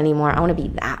person anymore. I want to be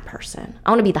that person. I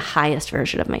want to be the highest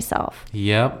version of myself.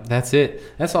 Yep, that's it.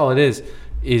 That's all it is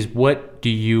what do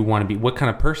you want to be? What kind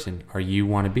of person are you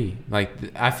want to be? Like,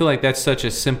 I feel like that's such a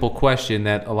simple question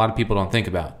that a lot of people don't think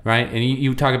about, right? And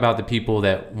you talk about the people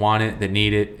that want it, that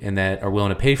need it, and that are willing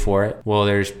to pay for it. Well,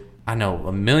 there's, I know,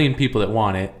 a million people that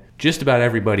want it. Just about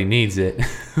everybody needs it.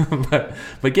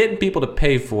 but getting people to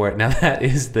pay for it, now that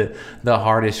is the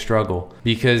hardest struggle,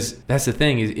 because that's the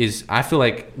thing is I feel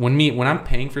like when I'm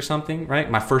paying for something, right,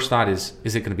 my first thought is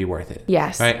it going to be worth it?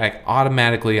 Yes. Right? Like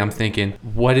automatically I'm thinking,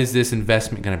 what is this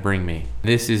investment going to bring me?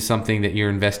 This is something that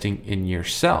you're investing in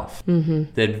yourself.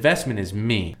 Mm-hmm. The investment is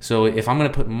me. So if I'm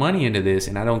going to put money into this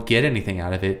and I don't get anything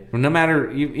out of it, no matter,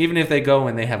 even if they go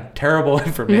and they have terrible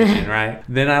information, right,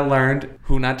 then I learned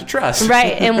who not to trust.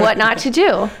 Right. And what not to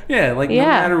do. Yeah, like no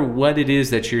matter what it is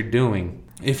that you're doing,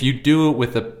 if you do it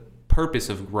with the purpose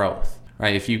of growth,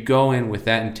 right? If you go in with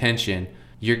that intention,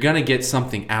 you're going to get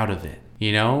something out of it.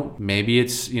 You know, maybe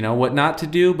it's, you know, what not to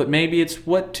do, but maybe it's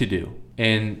what to do.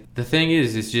 And the thing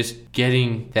is just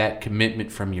getting that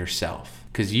commitment from yourself.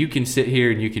 Because you can sit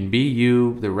here and you can be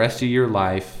you the rest of your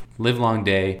life, live long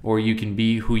day, or you can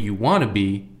be who you want to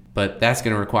be, but that's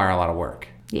going to require a lot of work.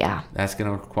 Yeah. That's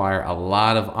going to require a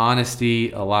lot of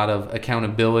honesty, a lot of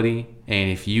accountability.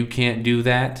 And if you can't do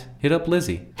that, hit up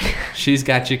Lizzie. She's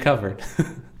got you covered.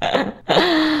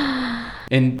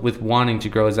 And with wanting to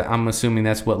grow, I'm assuming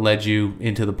that's what led you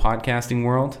into the podcasting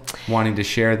world, wanting to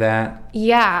share that.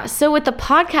 Yeah. So with the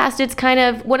podcast, it's kind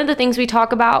of one of the things we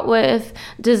talk about with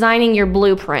designing your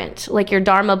blueprint, like your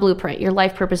Dharma blueprint, your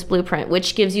life purpose blueprint,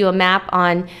 which gives you a map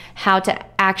on how to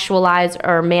actualize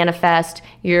or manifest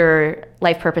your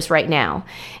life purpose right now.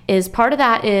 Is part of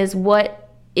that is what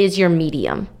is your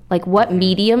medium. Like, what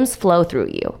mediums flow through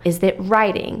you? Is it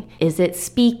writing? Is it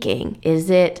speaking? Is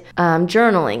it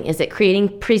journaling? Is it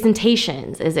creating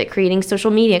presentations? Is it creating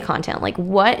social media content? Like,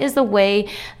 what is the way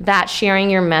that sharing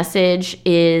your message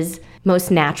is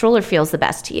most natural or feels the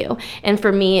best to you? And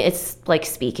for me, it's like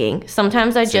speaking.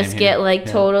 Sometimes I just get like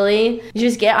totally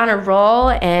just get on a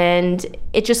roll and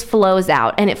it just flows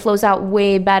out, and it flows out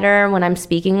way better when I'm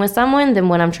speaking with someone than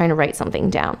when I'm trying to write something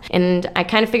down. And I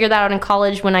kind of figured that out in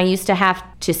college when I used to have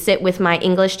to sit with my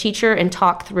English teacher and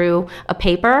talk through a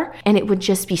paper, and it would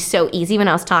just be so easy when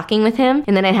I was talking with him,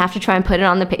 and then I'd have to try and put it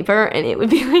on the paper, and it would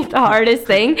be like the hardest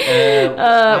thing.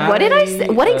 What did I say?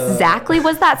 What exactly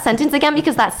was that sentence again?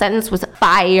 Because that sentence was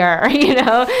fire, you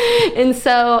know? And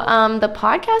so the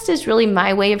podcast is really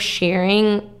my way of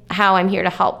sharing how I'm here to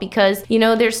help, because, you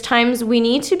know, there's times we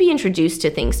need to be introduced to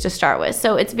things to start with.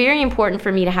 So it's very important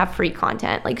for me to have free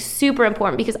content, like super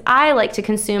important, because I like to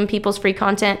consume people's free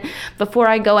content before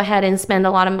I go ahead and spend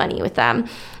a lot of money with them.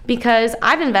 Because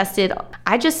I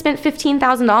just spent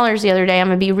 $15,000 the other day, I'm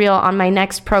gonna be real, on my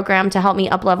next program to help me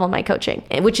up-level my coaching,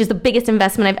 which is the biggest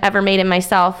investment I've ever made in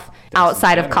myself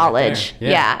outside of college.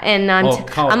 Right, yeah. And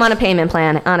I'm on a payment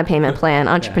plan,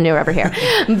 entrepreneur over here.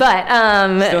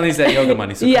 But still needs that yoga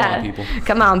money, so come on, people.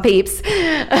 Come on, peeps.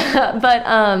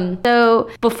 But so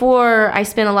before I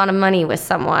spend a lot of money with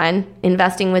someone,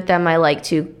 investing with them, I like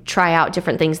to try out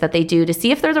different things that they do to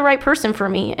see if they're the right person for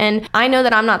me. And I know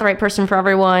that I'm not the right person for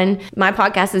everyone. My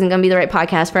podcast isn't going to be the right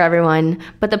podcast for everyone,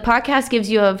 but the podcast gives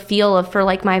you a feel for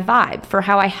like my vibe, for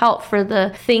how I help, for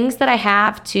the things that I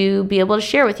have to be able to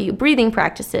share with you. Breathing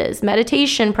practices,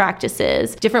 meditation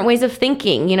practices, different ways of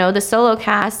thinking, you know, the solo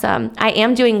cast. I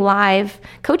am doing live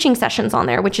coaching sessions on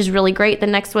there, which is really great. The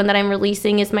next one that I'm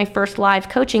releasing is my first live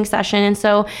coaching session. And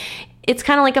so it's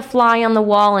kind of like a fly on the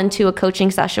wall into a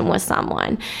coaching session with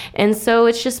someone. And so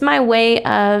it's just my way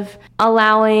of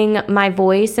allowing my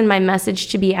voice and my message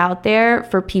to be out there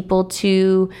for people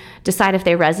to decide if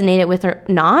they resonate it with or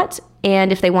not,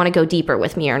 and if they want to go deeper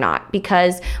with me or not,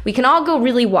 because we can all go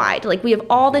really wide. Like, we have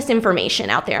all this information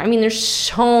out there. I mean, there's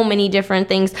so many different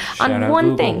things on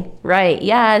one thing, right?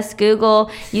 Yes,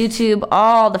 Google, YouTube,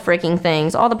 all the freaking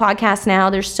things, all the podcasts now,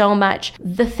 there's so much.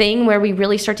 The thing where we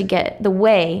really start to get, the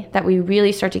way that we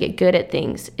really start to get good at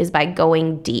things is by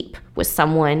going deep with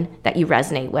someone that you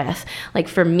resonate with. Like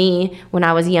for me, when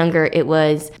I was younger, it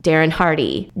was Darren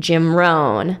Hardy, Jim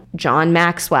Rohn, John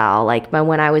Maxwell. Like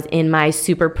when I was in my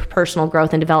super personal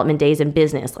growth and development days in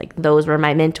business, like those were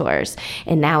my mentors.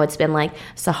 And now it's been like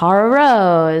Sahara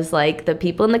Rose, like the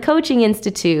people in the Coaching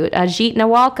Institute, Ajit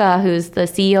Nawalka, who's the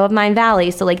CEO of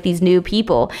Mindvalley. So like these new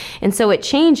people. And so it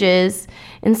changes.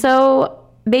 And so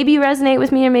maybe you resonate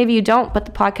with me or maybe you don't, but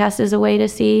the podcast is a way to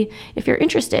see if you're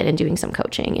interested in doing some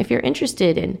coaching, if you're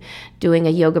interested in doing a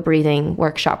yoga breathing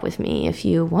workshop with me, if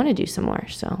you want to do some more.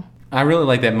 So I really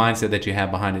like that mindset that you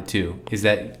have behind it too, is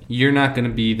that you're not going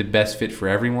to be the best fit for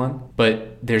everyone,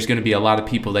 but there's going to be a lot of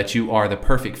people that you are the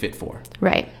perfect fit for.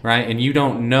 Right. Right. And you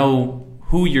don't know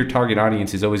who your target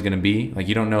audience is always going to be. Like,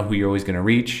 you don't know who you're always going to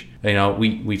reach. You know,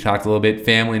 we talked a little bit,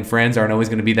 family and friends aren't always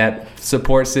going to be that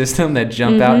support system that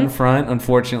jump out in front,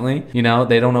 unfortunately. You know,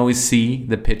 they don't always see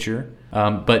the picture.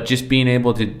 But just being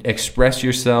able to express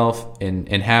yourself and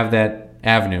have that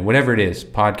avenue, whatever it is,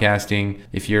 podcasting,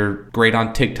 if you're great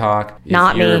on TikTok, if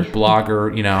Not you're me. a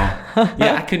blogger, you know.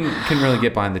 Yeah, I couldn't really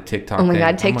get behind the TikTok Oh my thing.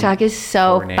 God, TikTok is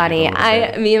so funny.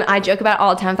 I mean, I joke about it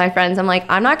all the time with my friends. I'm like,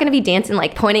 I'm not going to be dancing,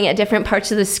 like pointing at different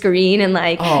parts of the screen and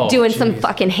like doing some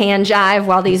fucking hand jive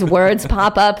while these words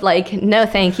pop up. Like, no,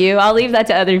 thank you. I'll leave that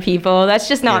to other people. That's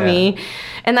just not me.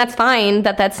 And that's fine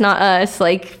that that's not us.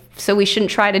 Like, so we shouldn't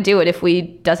try to do it if we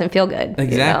doesn't feel good.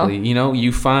 Exactly. You know,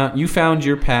 you found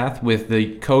your path with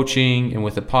the coaching and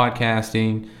with the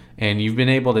podcasting, and you've been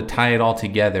able to tie it all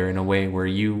together in a way where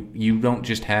you don't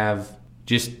just have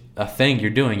just a thing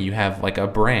you're doing. You have like a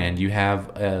brand. You have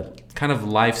a kind of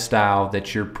lifestyle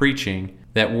that you're preaching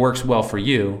that works well for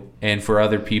you and for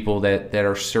other people that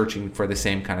are searching for the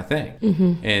same kind of thing.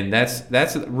 Mm-hmm. And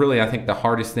that's really, I think, the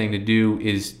hardest thing to do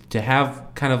is to have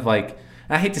kind of like,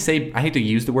 I hate to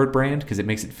use the word brand because it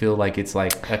makes it feel like it's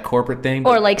like a corporate thing.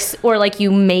 Or like you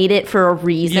made it for a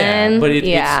reason. Yeah, but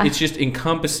it's just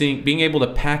encompassing, being able to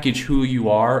package who you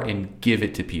are and give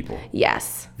it to people.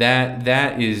 Yes.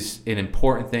 That is an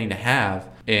important thing to have,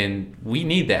 and we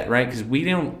need that, right? Because we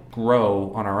don't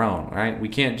grow on our own, right? We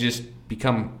can't just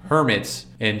become hermits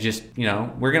and just, you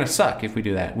know, we're going to suck if we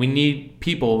do that. We need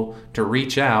people to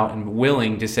reach out and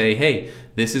willing to say, hey,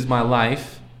 this is my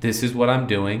life. This is what I'm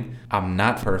doing. I'm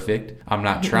not perfect. I'm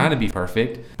not trying to be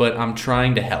perfect, but I'm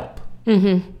trying to help.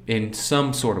 in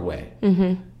some sort of way.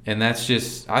 And that's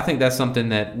just, I think that's something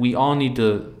that we all need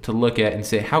to look at and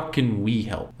say, how can we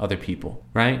help other people,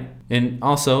 right? And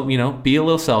also, be a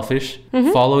little selfish.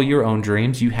 Follow your own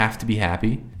dreams. You have to be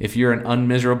happy. If you're an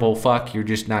unmiserable fuck, you're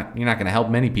not going to help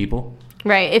many people.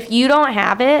 Right. If you don't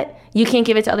have it, you can't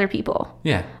give it to other people.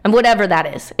 Yeah. And whatever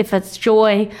that is. If it's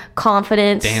joy,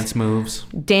 confidence. Dance moves.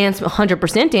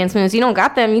 100% dance moves. You don't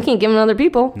got them, you can't give them to other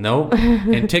people. Nope.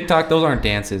 And TikTok, those aren't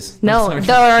dances. No, those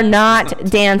are not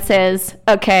dances.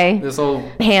 Okay. This whole...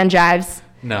 hand jives.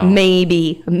 No.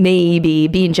 Maybe.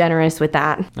 Being generous with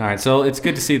that. All right. So it's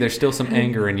good to see there's still some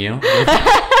anger in you.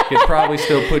 Could probably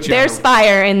still put you There's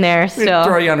fire in there still.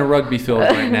 Throw you on a rugby field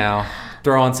right now.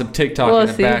 Throw on some TikTok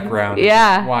in the background.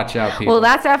 Yeah. Watch out, people. Well,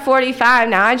 that's F45.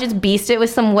 Now I just beast it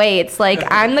with some weights. Like,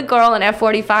 I'm the girl in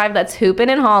F45 that's hooping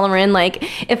and hollering. Like,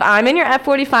 if I'm in your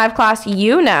F45 class,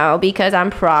 because I'm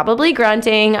probably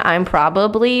grunting, I'm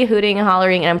probably hooting and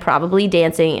hollering, and I'm probably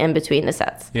dancing in between the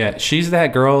sets. Yeah, she's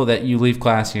that girl that you leave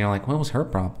class and you're like, what was her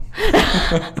problem?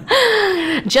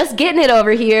 Just getting it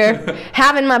over here,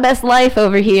 having my best life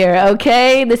over here,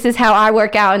 okay? This is how I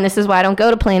work out, and this is why I don't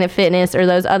go to Planet Fitness or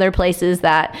those other places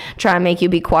that try and make you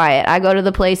be quiet. I go to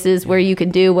the places where you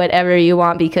can do whatever you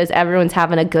want because everyone's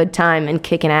having a good time and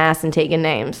kicking ass and taking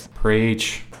names.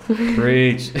 Preach.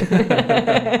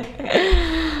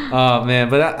 Oh, man,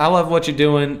 but I love what you're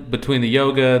doing between the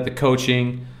yoga, the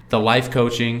coaching, the life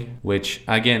coaching, which,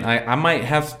 again, I might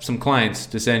have some clients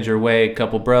to send your way, a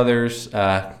couple brothers,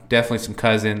 definitely some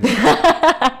cousins,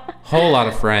 whole lot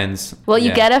of friends. Well,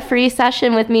 you get a free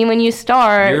session with me when you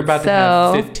start. You're about to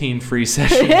have 15 free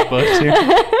sessions booked here.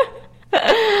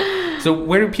 So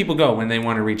where do people go when they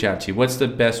want to reach out to you? What's the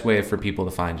best way for people to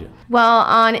find you? Well,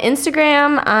 on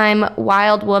Instagram, I'm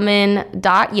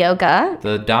wildwoman.yoga.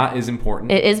 The dot is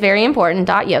important. It is very important,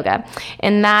 .yoga.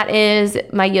 And that is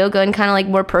my yoga and kind of like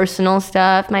more personal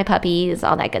stuff, my puppies,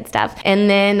 all that good stuff. And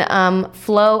then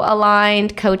Flow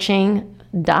Aligned Coaching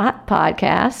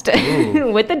 .podcast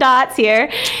with the dots here.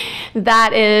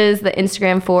 That is the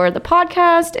Instagram for the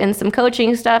podcast and some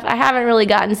coaching stuff. I haven't really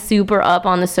gotten super up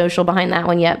on the social behind that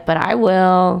one yet, but I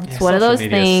will. It's one of those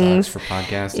things for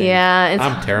podcasting. Yeah,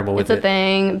 I'm terrible with it. It's a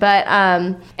thing. But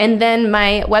and then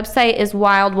my website is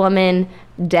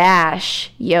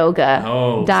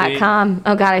wildwoman-yoga.com.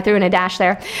 Oh God, I threw in a dash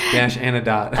there. Dash and a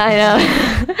dot. I know.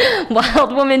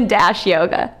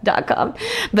 wildwoman-yoga.com.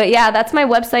 But yeah, that's my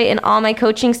website, and all my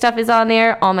coaching stuff is on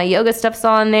there. All my yoga stuff's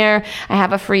on there. I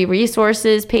have a free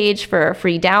resources page for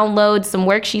free downloads, some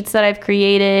worksheets that I've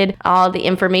created, all the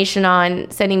information on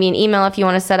sending me an email if you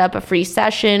want to set up a free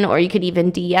session, or you could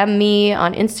even DM me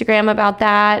on Instagram about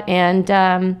that. And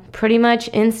pretty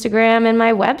much Instagram and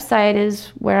my website is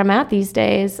where I'm at these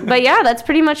days. But yeah, that's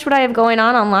pretty much what I have going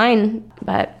on online.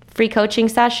 But free coaching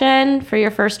session for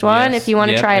your first one if you want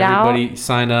to try it out. Everybody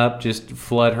sign up. Just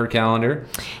flood her calendar.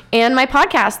 And my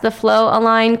podcast, the Flow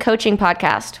Aligned Coaching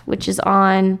Podcast, which is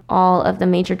on all of the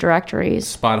major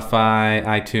directories. Spotify,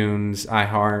 iTunes,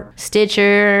 iHeart.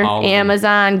 Stitcher,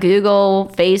 Amazon, Google,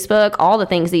 Facebook, all the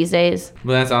things these days.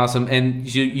 Well, that's awesome.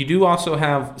 And you do also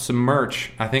have some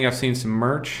merch. I think I've seen some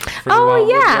merch for the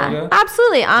Yoga.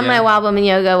 Absolutely. On my Wild Woman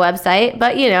Yoga website.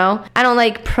 But, I don't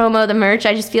promo the merch.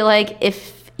 I just feel like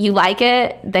if you like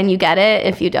it, then you get it.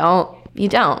 If you don't, you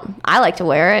don't. I like to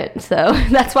wear it, so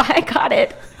that's why I got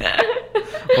it.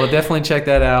 Well, definitely check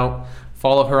that out.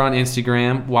 Follow her on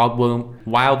Instagram,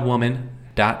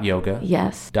 wildwoman.yoga.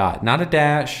 Yes. Not a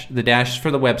dash. The dash is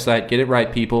for the website. Get it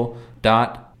right, people.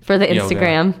 For the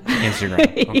Instagram. Instagram.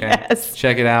 Okay. Yes.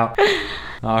 Check it out.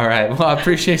 All right. Well, I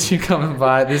appreciate you coming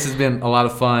by. This has been a lot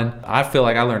of fun. I feel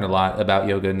like I learned a lot about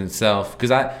yoga in itself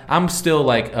because I'm still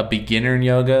like a beginner in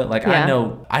yoga. I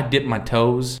know I dipped my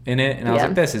toes in it and I was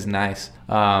like, this is nice.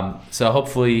 So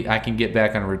hopefully I can get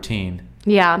back on a routine.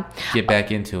 Yeah. Get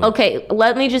back into it. Okay,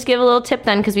 let me just give a little tip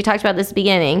then, because we talked about this at the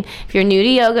beginning. If you're new to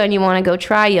yoga and you want to go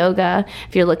try yoga,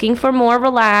 if you're looking for more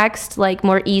relaxed,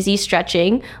 more easy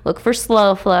stretching, look for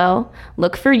slow flow,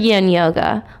 look for yin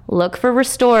yoga, look for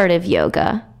restorative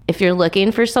yoga. If you're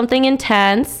looking for something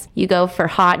intense, you go for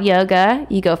hot yoga,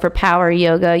 you go for power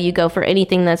yoga, you go for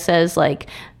anything that says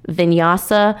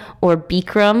vinyasa or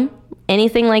Bikram,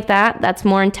 anything like that, that's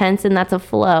more intense and that's a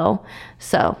flow.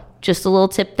 So just a little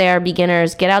tip there,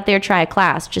 beginners, get out there, try a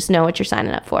class. Just know what you're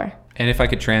signing up for. And if I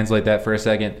could translate that for a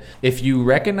second, if you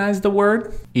recognize the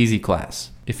word, easy class.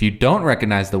 If you don't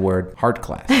recognize the word, hard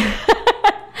class.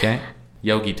 Okay?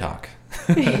 Yogi talk.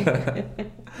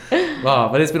 Well,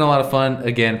 but it's been a lot of fun.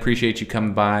 Again, appreciate you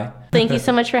coming by. Thank you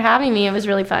so much for having me. It was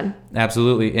really fun.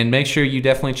 Absolutely. And make sure you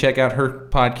definitely check out her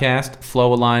podcast,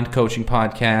 Flow Aligned Coaching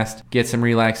Podcast. Get some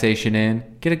relaxation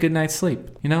in. Get a good night's sleep.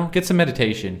 Get some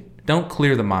meditation. Don't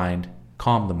clear the mind.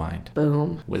 Calm the mind.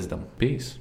 Boom. Wisdom. Peace.